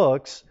 14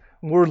 books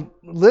were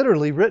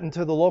literally written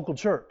to the local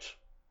church.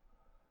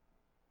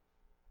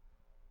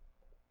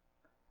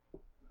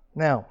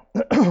 Now,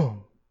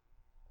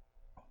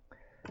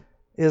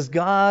 is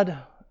God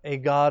a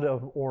God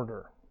of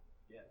order?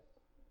 Yes.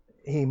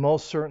 He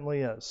most certainly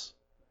is.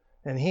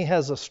 And He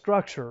has a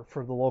structure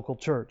for the local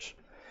church.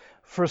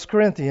 1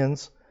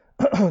 Corinthians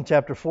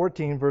chapter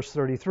 14, verse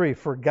 33.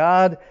 For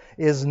God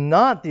is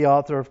not the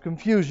author of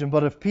confusion,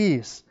 but of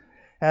peace,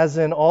 as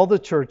in all the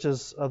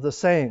churches of the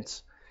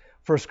saints.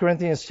 1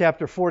 Corinthians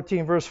chapter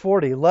 14, verse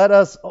 40.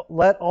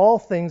 Let all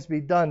things be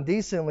done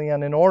decently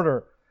and in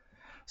order.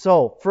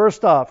 So,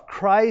 first off,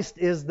 Christ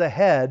is the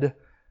head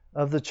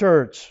of the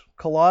church.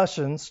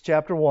 Colossians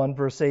chapter 1,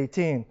 verse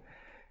 18.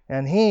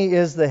 And He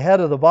is the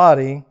head of the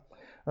body,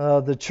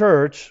 the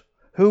church,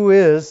 who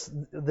is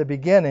the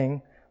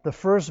beginning, the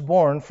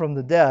firstborn from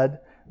the dead,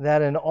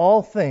 that in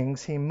all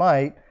things He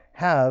might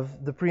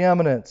have the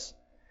preeminence.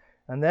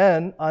 And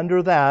then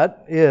under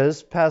that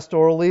is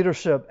pastoral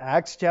leadership.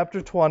 Acts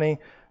chapter 20,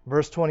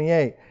 verse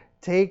 28.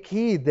 Take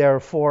heed,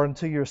 therefore,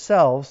 unto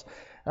yourselves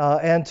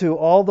and to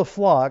all the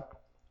flock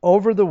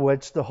over the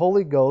which the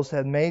Holy Ghost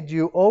had made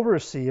you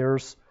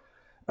overseers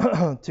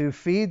to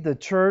feed the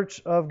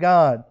church of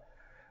God,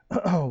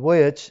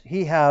 which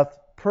He hath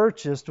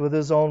purchased with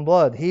His own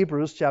blood.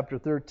 Hebrews chapter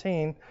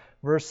 13,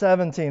 verse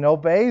 17.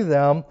 Obey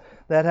them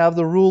that have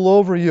the rule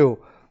over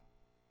you,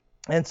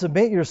 and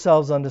submit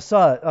yourselves,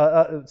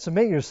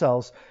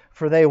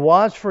 for they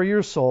watch for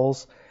your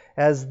souls,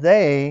 as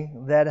they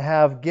that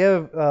have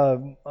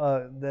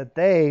that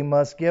they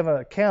must give an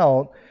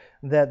account,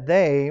 that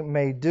they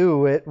may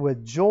do it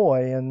with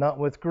joy and not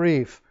with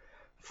grief,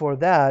 for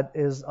that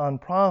is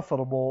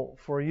unprofitable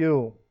for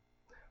you.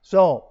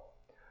 So,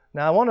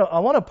 now I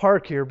want to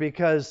park here,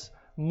 because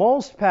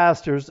most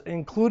pastors,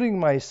 including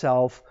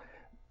myself,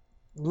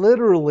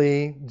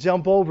 literally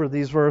jump over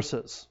these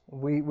verses.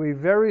 We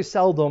very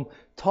seldom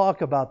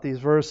talk about these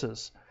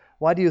verses.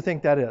 Why do you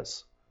think that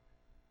is?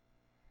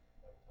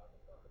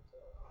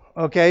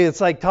 Okay,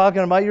 it's like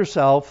talking about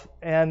yourself,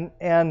 and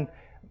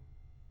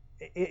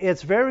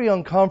it's very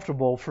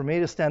uncomfortable for me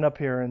to stand up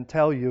here and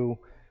tell you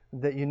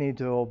that you need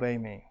to obey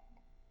me.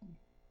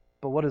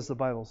 But what does the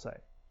Bible say?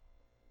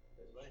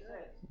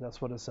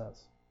 That's what it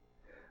says.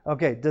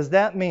 Okay, does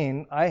that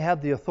mean I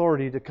have the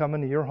authority to come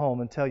into your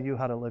home and tell you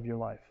how to live your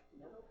life?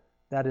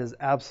 That is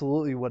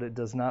absolutely what it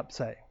does not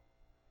say.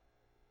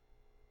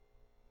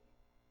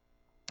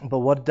 But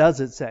what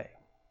does it say?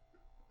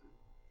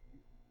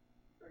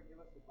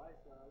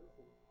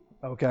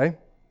 Okay.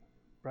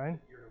 Brian?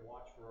 You're to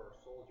watch for our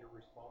souls. You're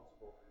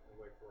responsible in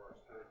a way for our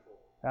spiritual.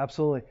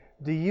 Absolutely.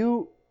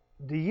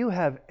 Do you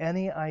have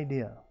any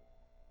idea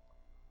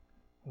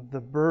the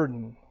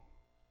burden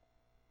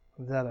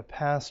that a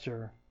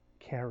pastor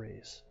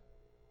carries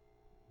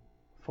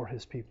for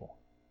his people?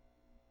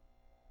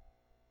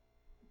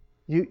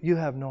 You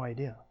have no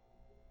idea.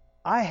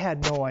 I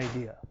had no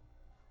idea.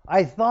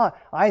 I thought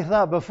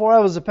before I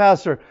was a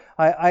pastor,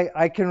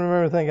 I can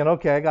remember thinking,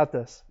 okay, I got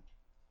this.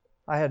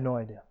 I had no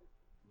idea.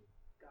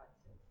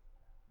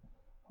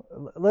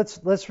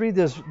 Let's read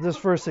this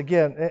verse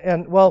again.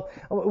 And well,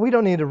 we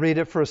don't need to read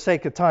it for the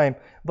sake of time,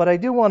 but I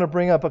do want to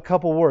bring up a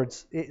couple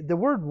words. The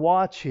word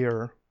watch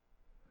here,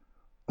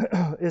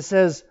 it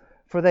says,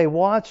 for they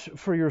watch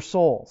for your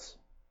souls.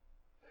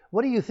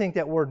 What do you think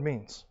that word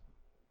means?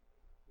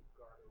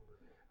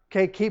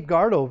 Okay, keep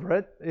guard over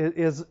it.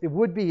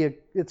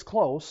 It's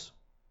close.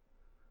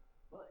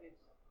 Well, it's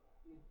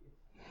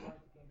once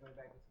again going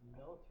back to the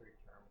military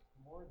term.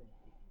 It's more than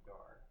keeping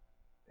guard.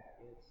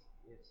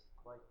 It's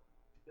like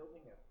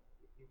building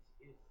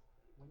it's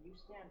when you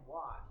stand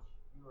watch,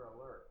 you're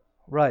alert.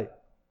 Right.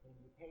 And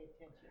you pay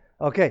attention.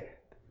 Okay,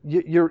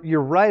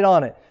 you're right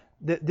on it.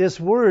 This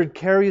word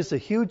carries a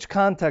huge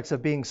context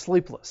of being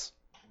sleepless.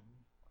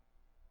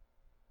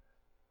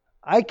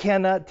 I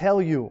cannot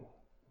tell you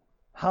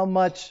how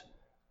much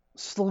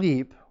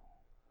sleep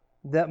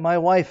that my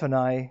wife and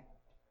I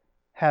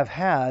have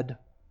had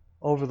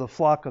over the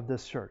flock of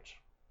this church.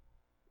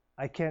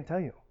 I can't tell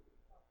you.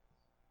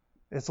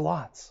 It's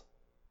lots.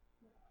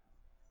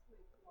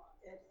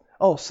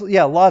 Oh, so,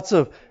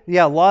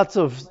 lots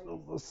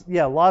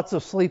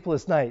of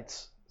sleepless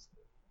nights.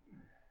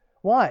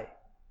 Why?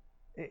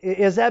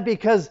 Is that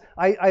because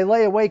I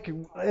lay awake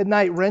at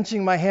night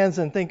wrenching my hands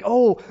and think,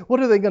 oh,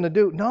 what are they going to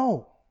do?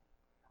 No.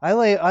 I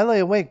lay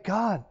awake,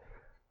 God,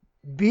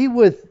 be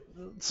with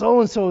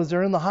so-and-so as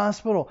they're in the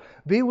hospital.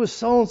 Be with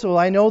so-and-so.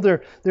 I know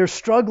they're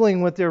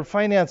struggling with their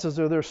finances,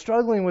 or they're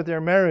struggling with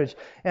their marriage.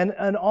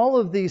 And all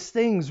of these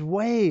things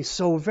weigh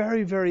so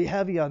very, very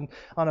heavy on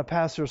a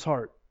pastor's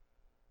heart.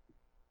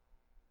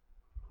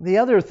 The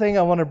other thing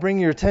I want to bring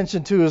your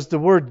attention to is the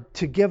word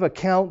to give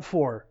account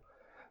for.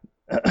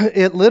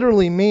 It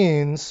literally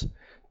means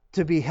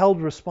to be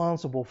held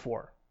responsible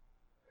for.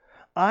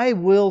 I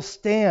will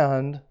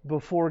stand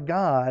before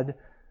God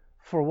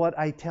for what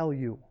I tell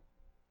you.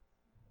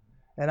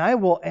 And I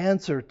will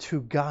answer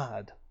to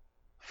God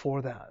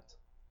for that.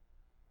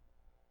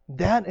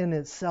 That in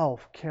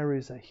itself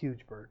carries a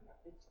huge burden.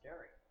 It's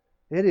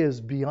scary. It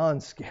is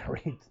beyond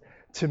scary.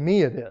 To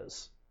me, it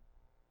is.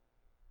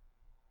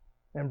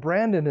 And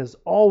Brandon is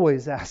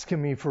always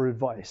asking me for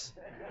advice.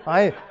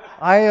 I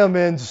am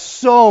in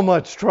so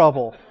much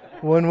trouble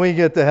when we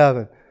get to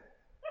heaven.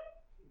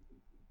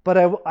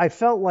 But I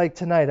felt like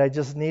tonight I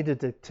just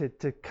needed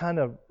to kind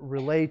of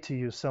relay to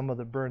you some of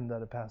the burden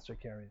that a pastor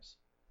carries.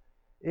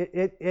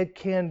 It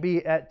can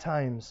be at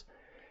times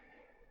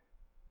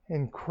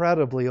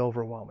incredibly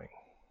overwhelming.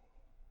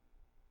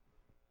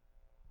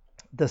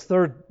 The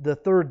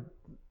third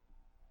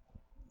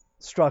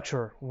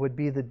structure would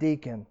be the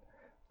deacon.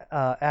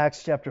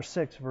 Acts chapter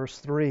 6, verse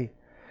 3.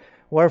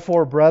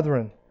 Wherefore,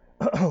 brethren,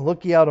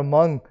 look ye out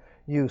among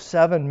you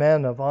 7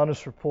 men of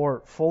honest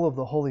report, full of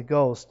the Holy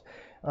Ghost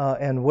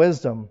and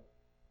wisdom,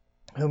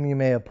 whom you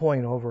may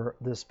appoint over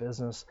this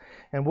business.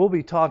 And we'll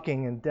be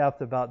talking in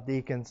depth about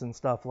deacons and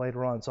stuff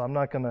later on, so I'm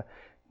not going to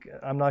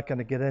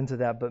get into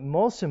that. But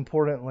most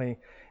importantly,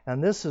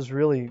 and this is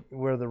really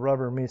where the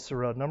rubber meets the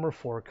road, number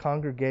 4,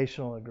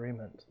 congregational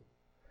agreement.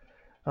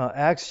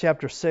 Acts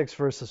chapter 6,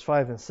 verses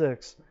 5 and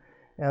 6.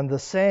 And the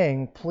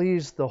saying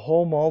pleased the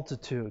whole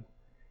multitude,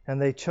 and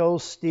they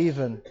chose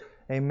Stephen,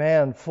 a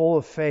man full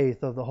of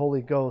faith of the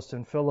Holy Ghost,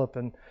 and Philip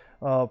and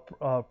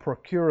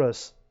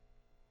Prochorus,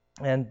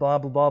 and blah,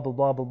 blah, blah,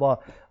 blah, blah,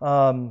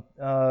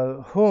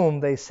 blah,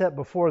 whom they set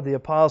before the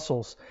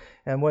apostles.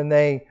 And when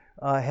they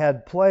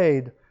had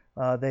prayed,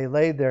 they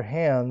laid their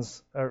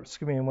hands on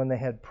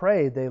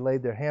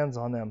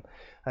them.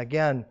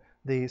 Again,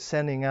 the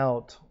sending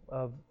out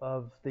of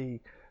the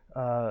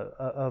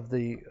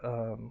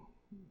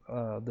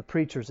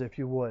preachers, if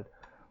you would.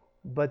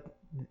 But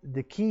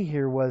the key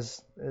here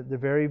was at the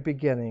very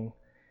beginning,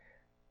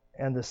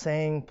 and the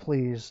saying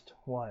pleased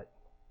what?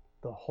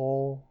 The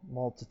whole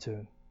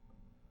multitude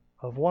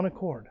of one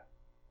accord.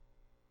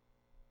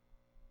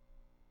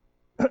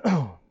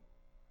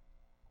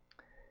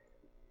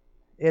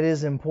 It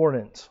is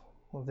important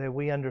that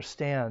we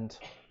understand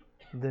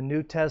the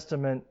New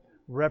Testament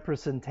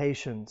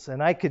representations,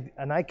 and I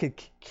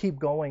could keep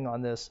going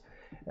on this,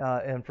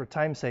 and for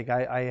time's sake,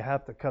 I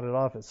have to cut it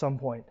off at some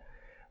point.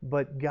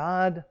 But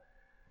God,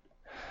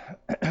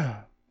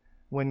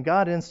 when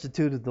God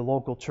instituted the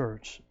local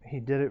church,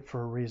 He did it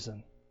for a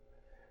reason.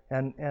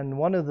 And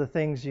one of the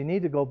things you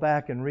need to go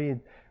back and read,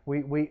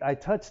 I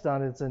touched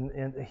on it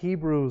in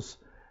Hebrews.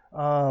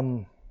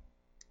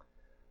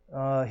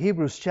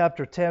 Hebrews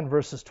chapter 10,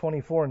 verses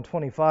 24 and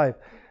 25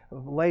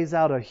 lays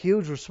out a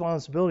huge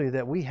responsibility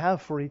that we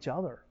have for each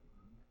other.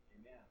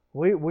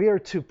 We are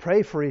to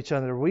pray for each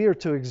other. We are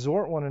to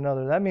exhort one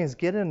another. That means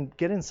get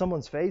in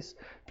someone's face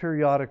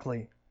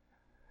periodically.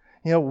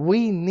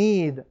 We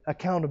need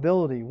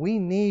accountability. We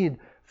need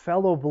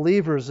fellow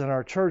believers in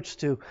our church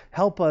to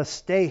help us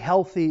stay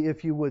healthy,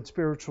 if you would,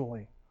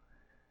 spiritually.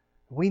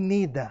 We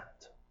need that.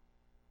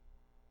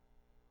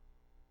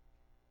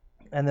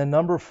 And then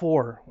number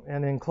 4,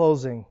 and in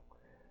closing,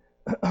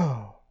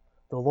 the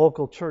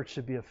local church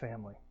should be a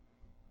family.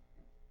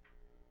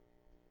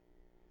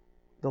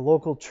 The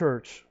local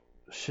church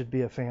should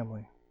be a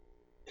family.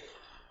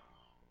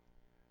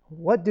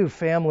 What do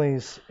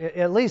families,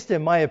 at least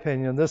in my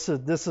opinion, this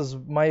is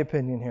my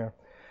opinion here.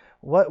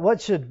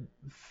 What should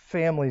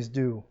families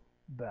do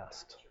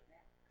best?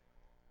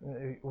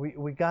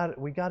 We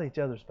got each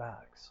other's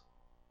backs.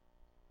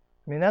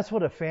 I mean, that's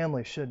what a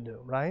family should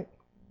do, right?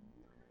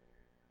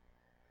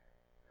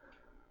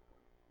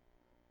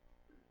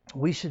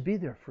 We should be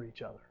there for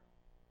each other.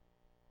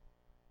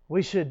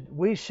 We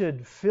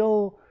should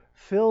fill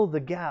the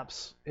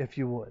gaps, if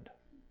you would.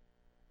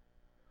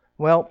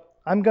 Well,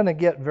 I'm going to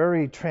get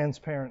very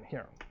transparent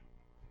here.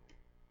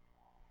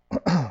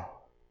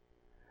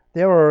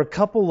 There are a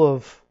couple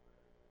of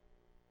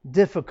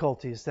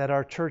difficulties that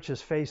our church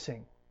is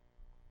facing,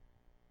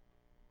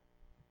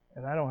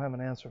 and I don't have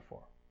an answer for.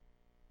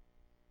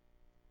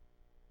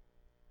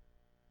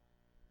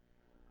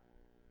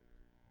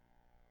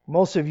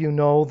 Most of you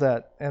know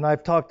that, and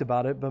I've talked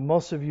about it, but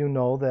most of you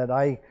know that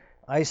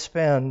I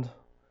spend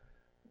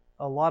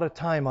a lot of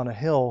time on a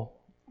hill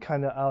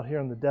kind of out here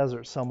in the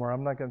desert somewhere.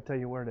 I'm not going to tell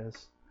you where it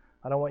is.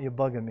 I don't want you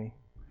bugging me.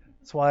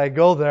 That's why I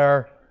go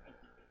there.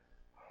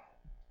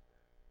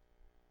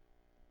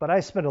 But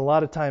I spend a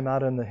lot of time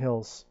out in the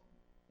hills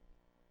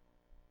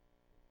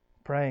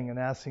praying and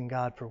asking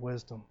God for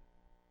wisdom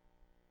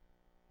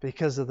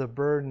because of the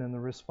burden and the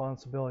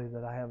responsibility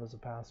that I have as a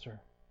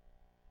pastor.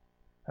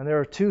 And there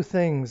are 2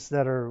 things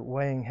that are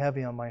weighing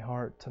heavy on my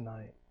heart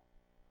tonight.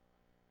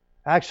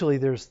 Actually,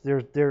 there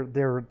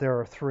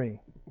are 3.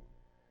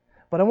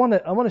 But I want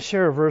to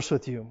share a verse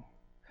with you.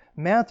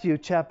 Matthew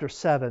chapter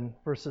 7,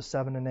 verses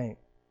 7 and 8.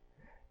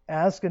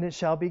 Ask and it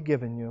shall be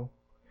given you.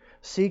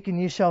 Seek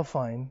and ye shall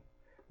find.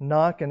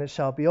 Knock and it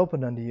shall be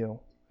opened unto you.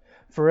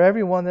 For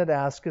every one that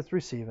asketh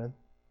receiveth,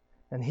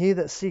 and he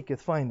that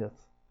seeketh findeth,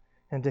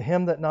 and to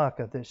him that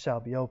knocketh it shall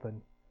be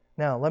opened.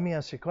 Now, let me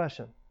ask you a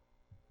question.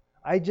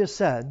 I just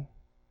said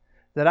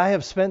that I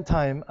have spent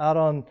time out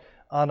on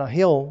a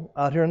hill,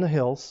 out here in the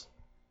hills,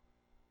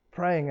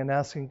 praying and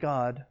asking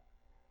God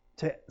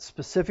to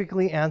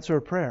specifically answer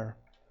a prayer,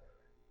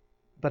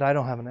 but I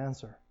don't have an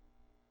answer.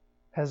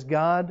 Has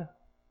God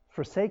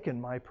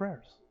forsaken my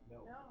prayers?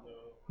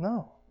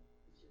 No.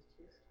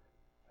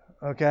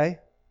 Okay?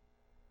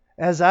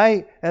 As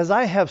I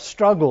have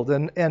struggled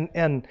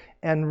and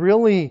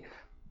really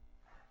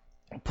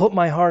put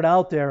my heart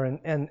out there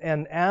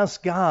and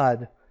ask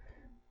God,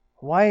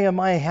 why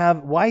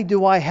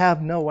do I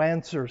have no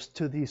answers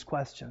to these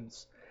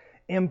questions?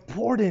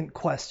 Important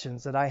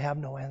questions that I have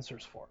no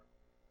answers for.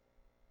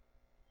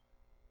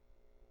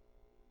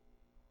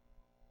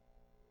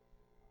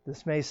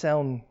 This may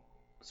sound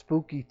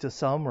spooky to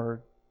some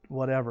or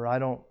whatever. I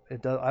don't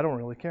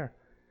really care.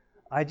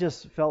 I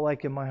just felt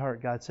like in my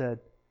heart God said,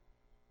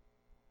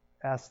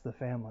 ask the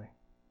family.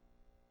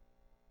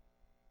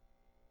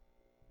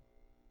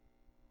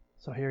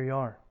 So here you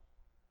are.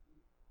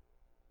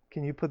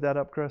 Can you put that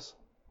up, Chris?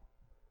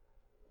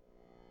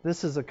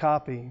 This is a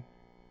copy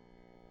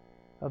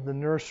of the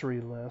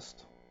nursery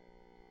list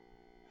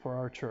for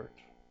our church.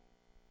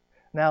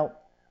 Now,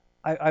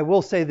 I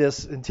will say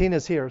this, and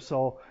Tina's here,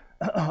 so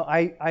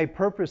I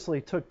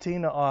purposely took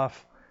Tina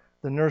off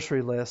the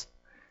nursery list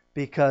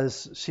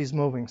because she's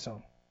moving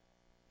soon.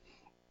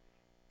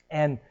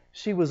 And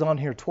she was on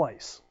here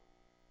twice.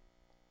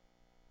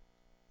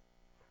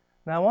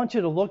 Now I want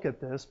you to look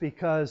at this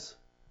because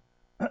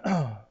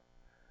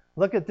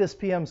look at this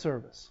PM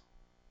service.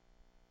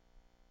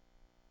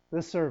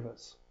 This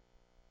service.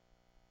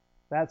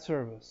 That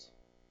service.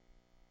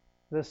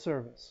 This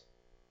service.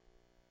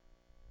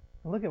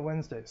 And look at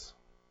Wednesdays.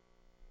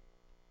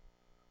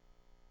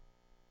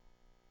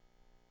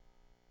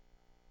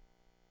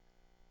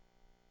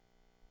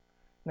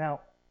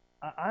 Now,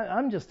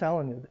 I'm just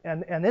telling you,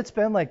 and it's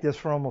been like this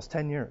for almost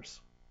 10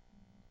 years.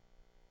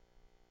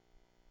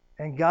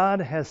 And God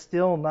has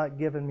still not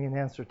given me an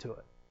answer to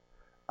it.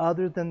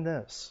 Other than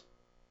this,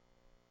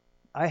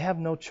 I have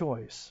no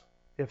choice.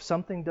 If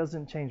something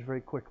doesn't change very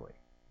quickly,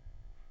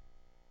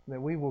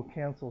 that we will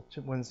cancel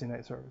Wednesday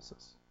night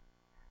services.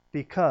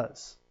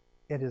 Because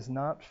it is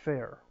not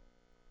fair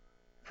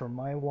for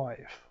my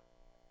wife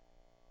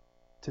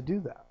to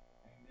do that.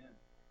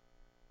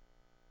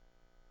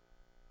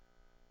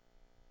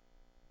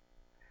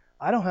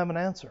 I don't have an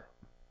answer.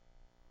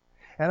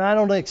 And I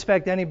don't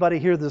expect anybody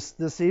here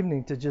this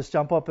evening to just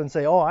jump up and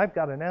say, oh, I've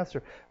got an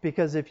answer.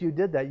 Because if you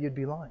did that, you'd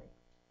be lying.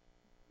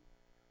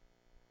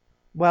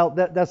 Well,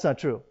 that's not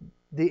true.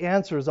 The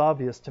answer is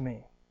obvious to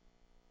me.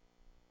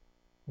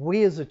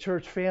 We as a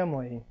church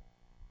family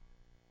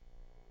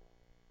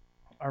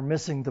are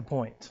missing the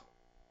point.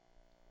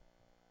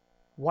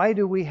 Why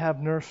do we have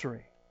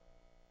nursery?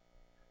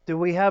 Do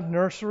we have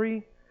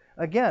nursery?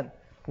 Again,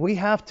 we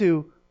have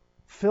to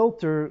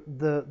filter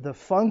the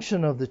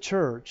function of the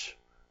church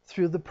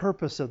through the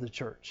purpose of the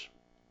church.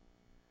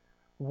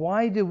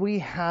 Why do we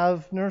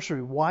have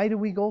nursery? Why do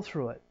we go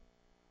through it?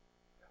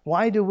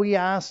 Why do we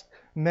ask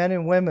men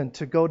and women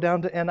to go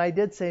down to, and I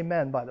did say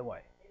men, by the way.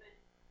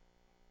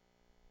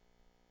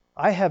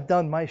 I have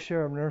done my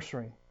share of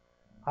nursery.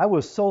 I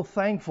was so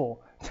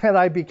thankful that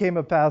I became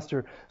a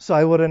pastor so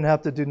I wouldn't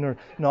have to do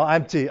nursery. No,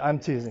 I'm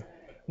teasing.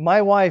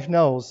 My wife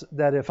knows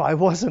that if I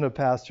wasn't a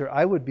pastor,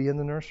 I would be in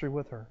the nursery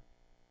with her.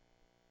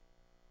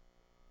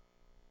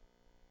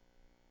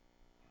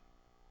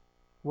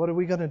 What are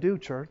we going to do,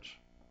 church?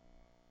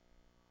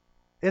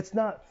 It's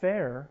not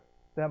fair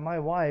that my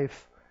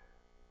wife,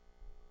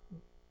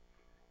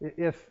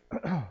 if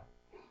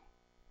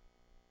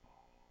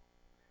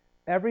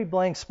every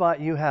blank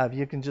spot you have,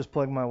 you can just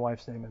plug my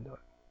wife's name into it.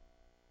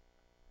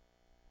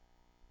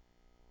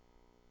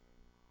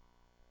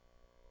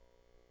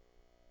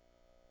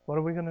 What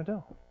are we going to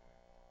do?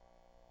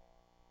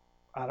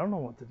 I don't know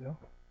what to do.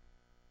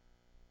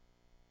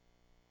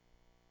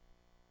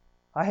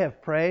 I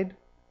have prayed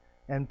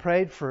and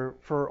prayed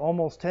for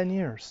almost 10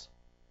 years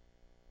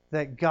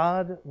that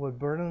God would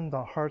burden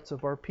the hearts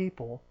of our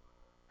people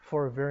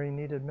for a very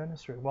needed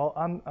ministry. Well,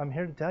 I'm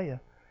here to tell you,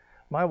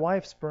 my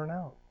wife's burnt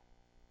out.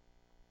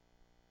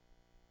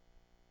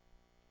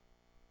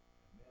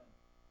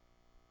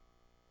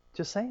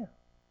 Just saying.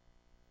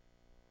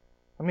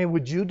 I mean,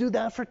 would you do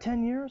that for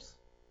 10 years?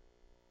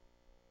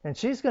 And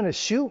she's going to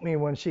shoot me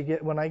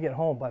when I get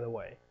home, by the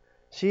way.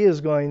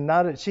 She's going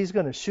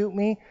to shoot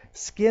me,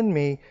 skin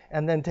me,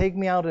 and then take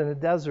me out in the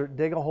desert,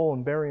 dig a hole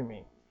and bury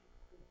me.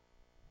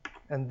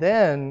 And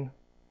then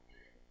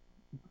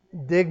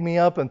dig me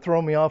up and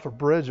throw me off a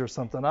bridge or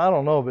something. I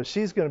don't know, but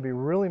she's going to be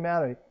really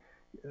mad at me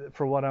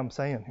for what I'm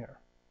saying here.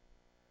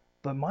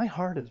 But my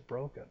heart is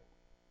broken.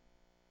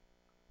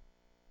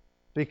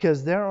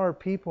 Because there are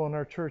people in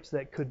our church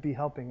that could be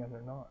helping and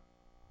they're not.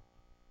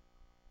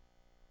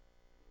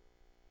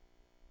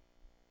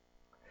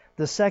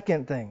 The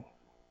second thing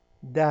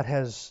that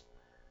has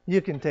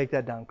You can take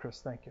that down,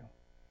 Chris. Thank you.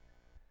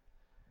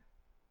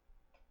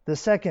 The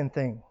second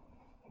thing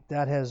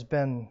that has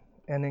been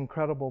an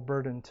incredible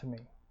burden to me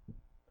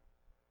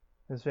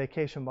is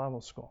Vacation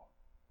Bible School.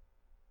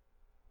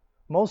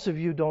 Most of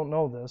you don't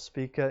know this,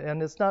 because,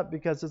 and it's not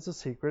because it's a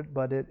secret,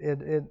 but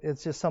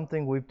it's just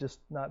something we've just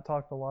not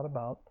talked a lot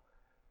about.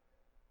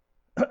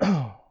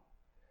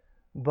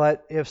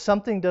 But if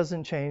something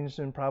doesn't change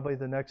in probably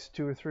the next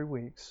 2 or 3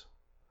 weeks,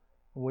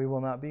 we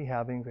will not be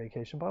having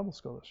Vacation Bible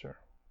School this year.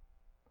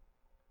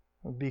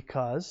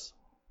 Because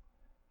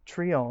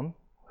Trione,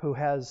 who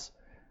has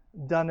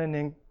done an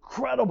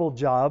incredible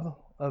job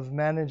of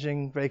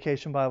managing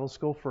Vacation Bible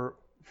School for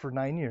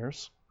 9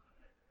 years,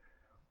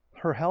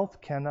 her health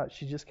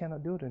she just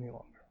cannot do it any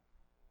longer.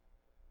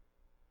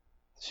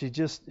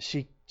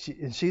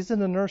 She's in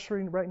the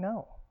nursery right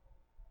now.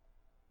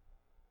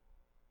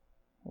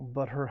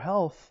 But her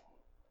health,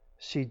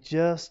 she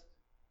just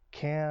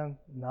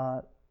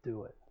cannot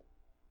do it.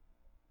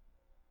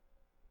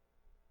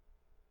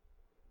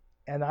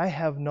 And I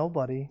have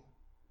nobody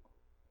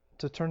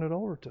to turn it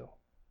over to.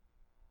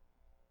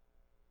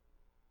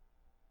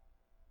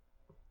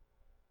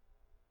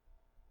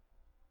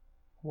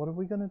 What are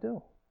we going to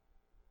do?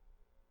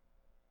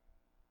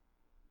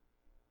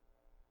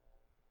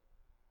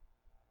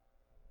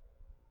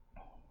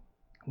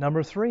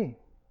 Number 3.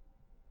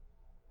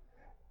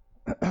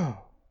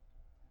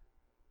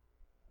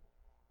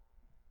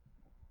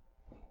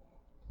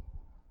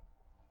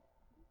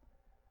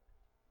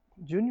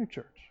 Junior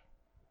church.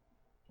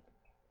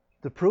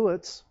 The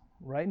Pruitts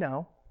right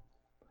now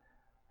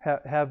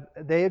have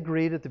they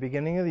agreed at the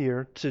beginning of the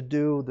year to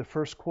do the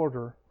first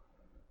quarter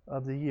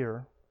of the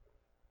year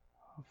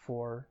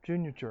for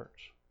junior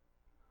church.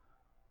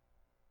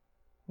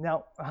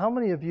 Now, how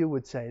many of you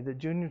would say that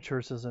junior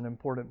church is an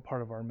important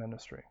part of our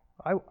ministry?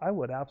 I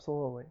would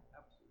absolutely.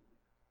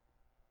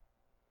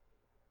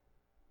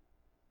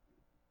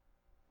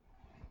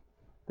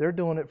 They're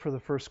doing it for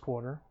the first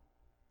quarter.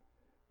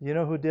 You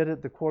know who did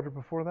it the quarter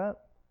before that?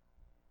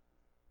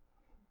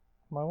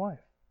 My wife.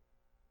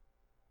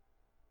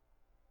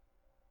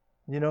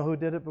 You know who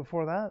did it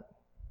before that?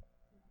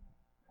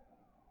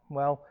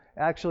 Well,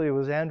 actually, it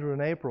was Andrew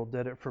and April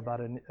did it for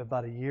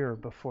about a year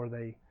before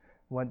they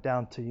went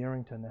down to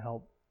Yerington to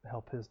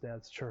help his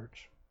dad's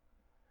church.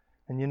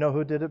 And you know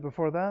who did it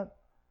before that?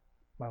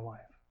 My wife.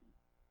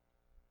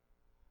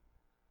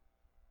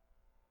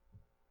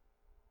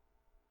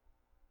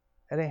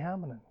 It ain't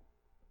happening.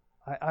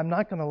 I'm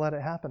not going to let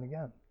it happen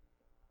again.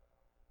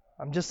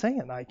 I'm just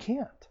saying, I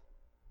can't.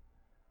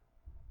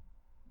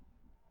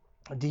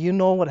 Do you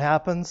know what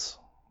happens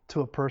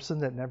to a person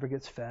that never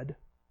gets fed?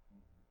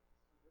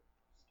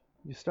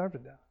 You starve to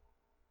death.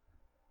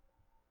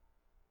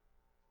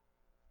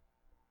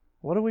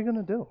 What are we going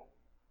to do?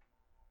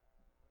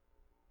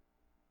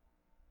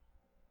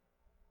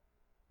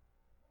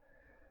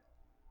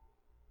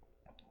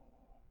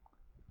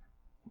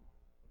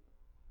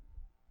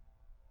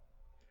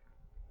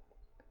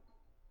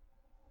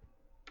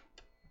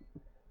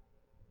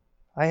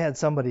 I had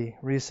somebody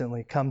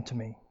recently come to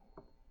me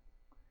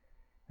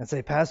and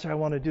say, Pastor, I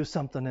want to do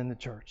something in the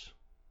church,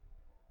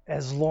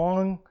 as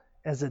long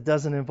as it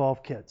doesn't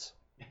involve kids.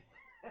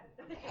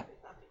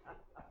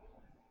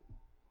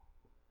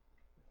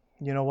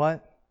 You know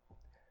what?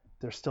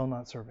 They're still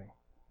not serving.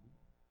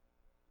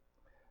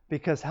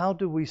 Because how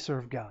do we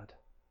serve God?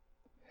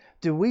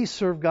 Do we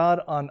serve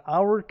God on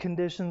our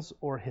conditions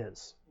or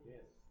His? Yes.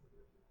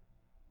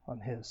 On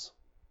His.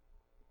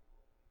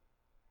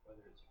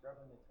 Whether it's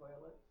scrubbing the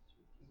toilets,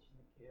 or teaching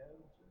the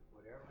kids,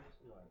 or whatever it's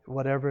doing.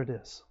 Whatever it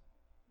is.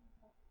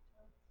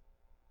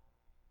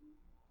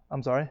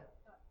 I'm sorry?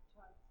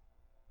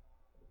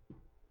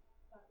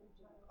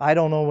 I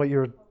don't know what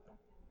you're...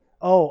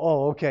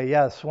 Oh, okay,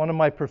 yes. One of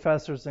my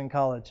professors in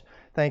college.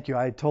 Thank you.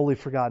 I had totally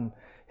forgotten.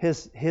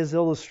 His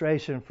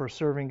illustration for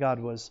serving God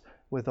was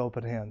with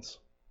open hands.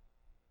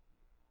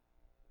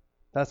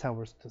 That's how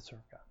we're to serve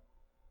God.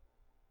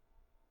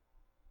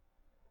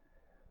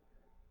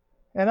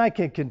 And I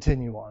could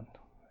continue on.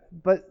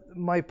 But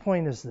my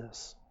point is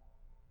this.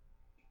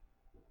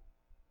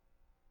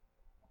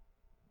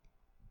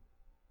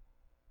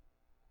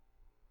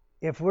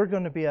 If we're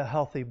going to be a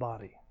healthy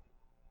body,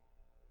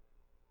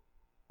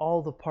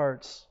 all the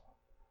parts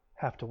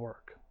have to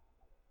work.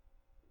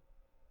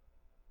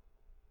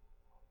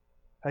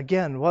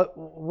 Again, what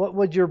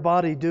would your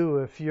body do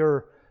if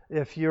your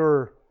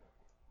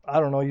I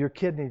don't know, your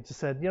kidney just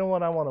said, you know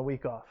what, I want a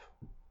week off.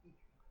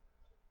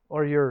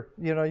 Or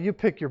you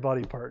pick your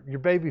body part, your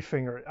baby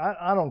finger.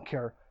 I don't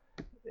care.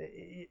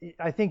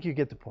 I think you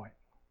get the point.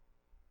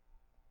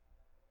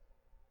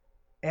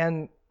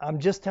 And I'm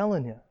just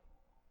telling you,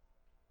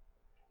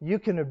 you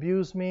can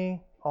abuse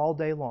me all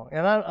day long.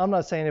 And I'm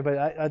not saying anybody.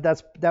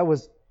 That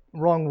was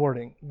wrong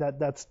wording.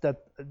 That's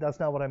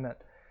not what I meant.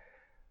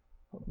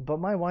 But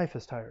my wife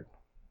is tired,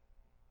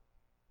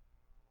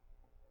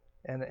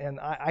 and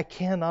I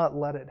cannot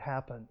let it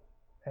happen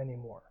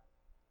anymore.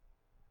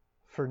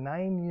 For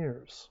 9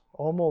 years,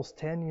 almost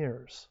 10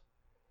 years,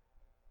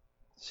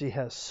 she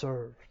has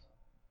served.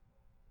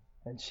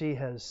 And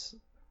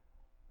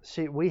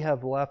we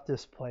have left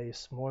this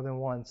place more than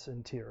once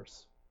in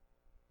tears.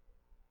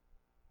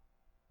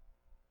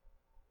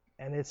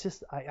 And it's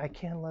just, I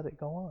can't let it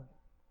go on.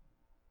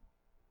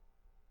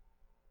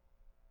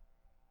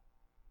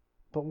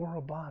 But we're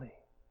a body.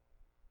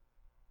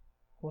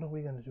 What are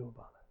we going to do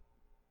about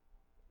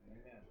it?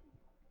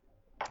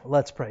 Amen.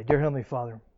 Let's pray. Dear Heavenly Father,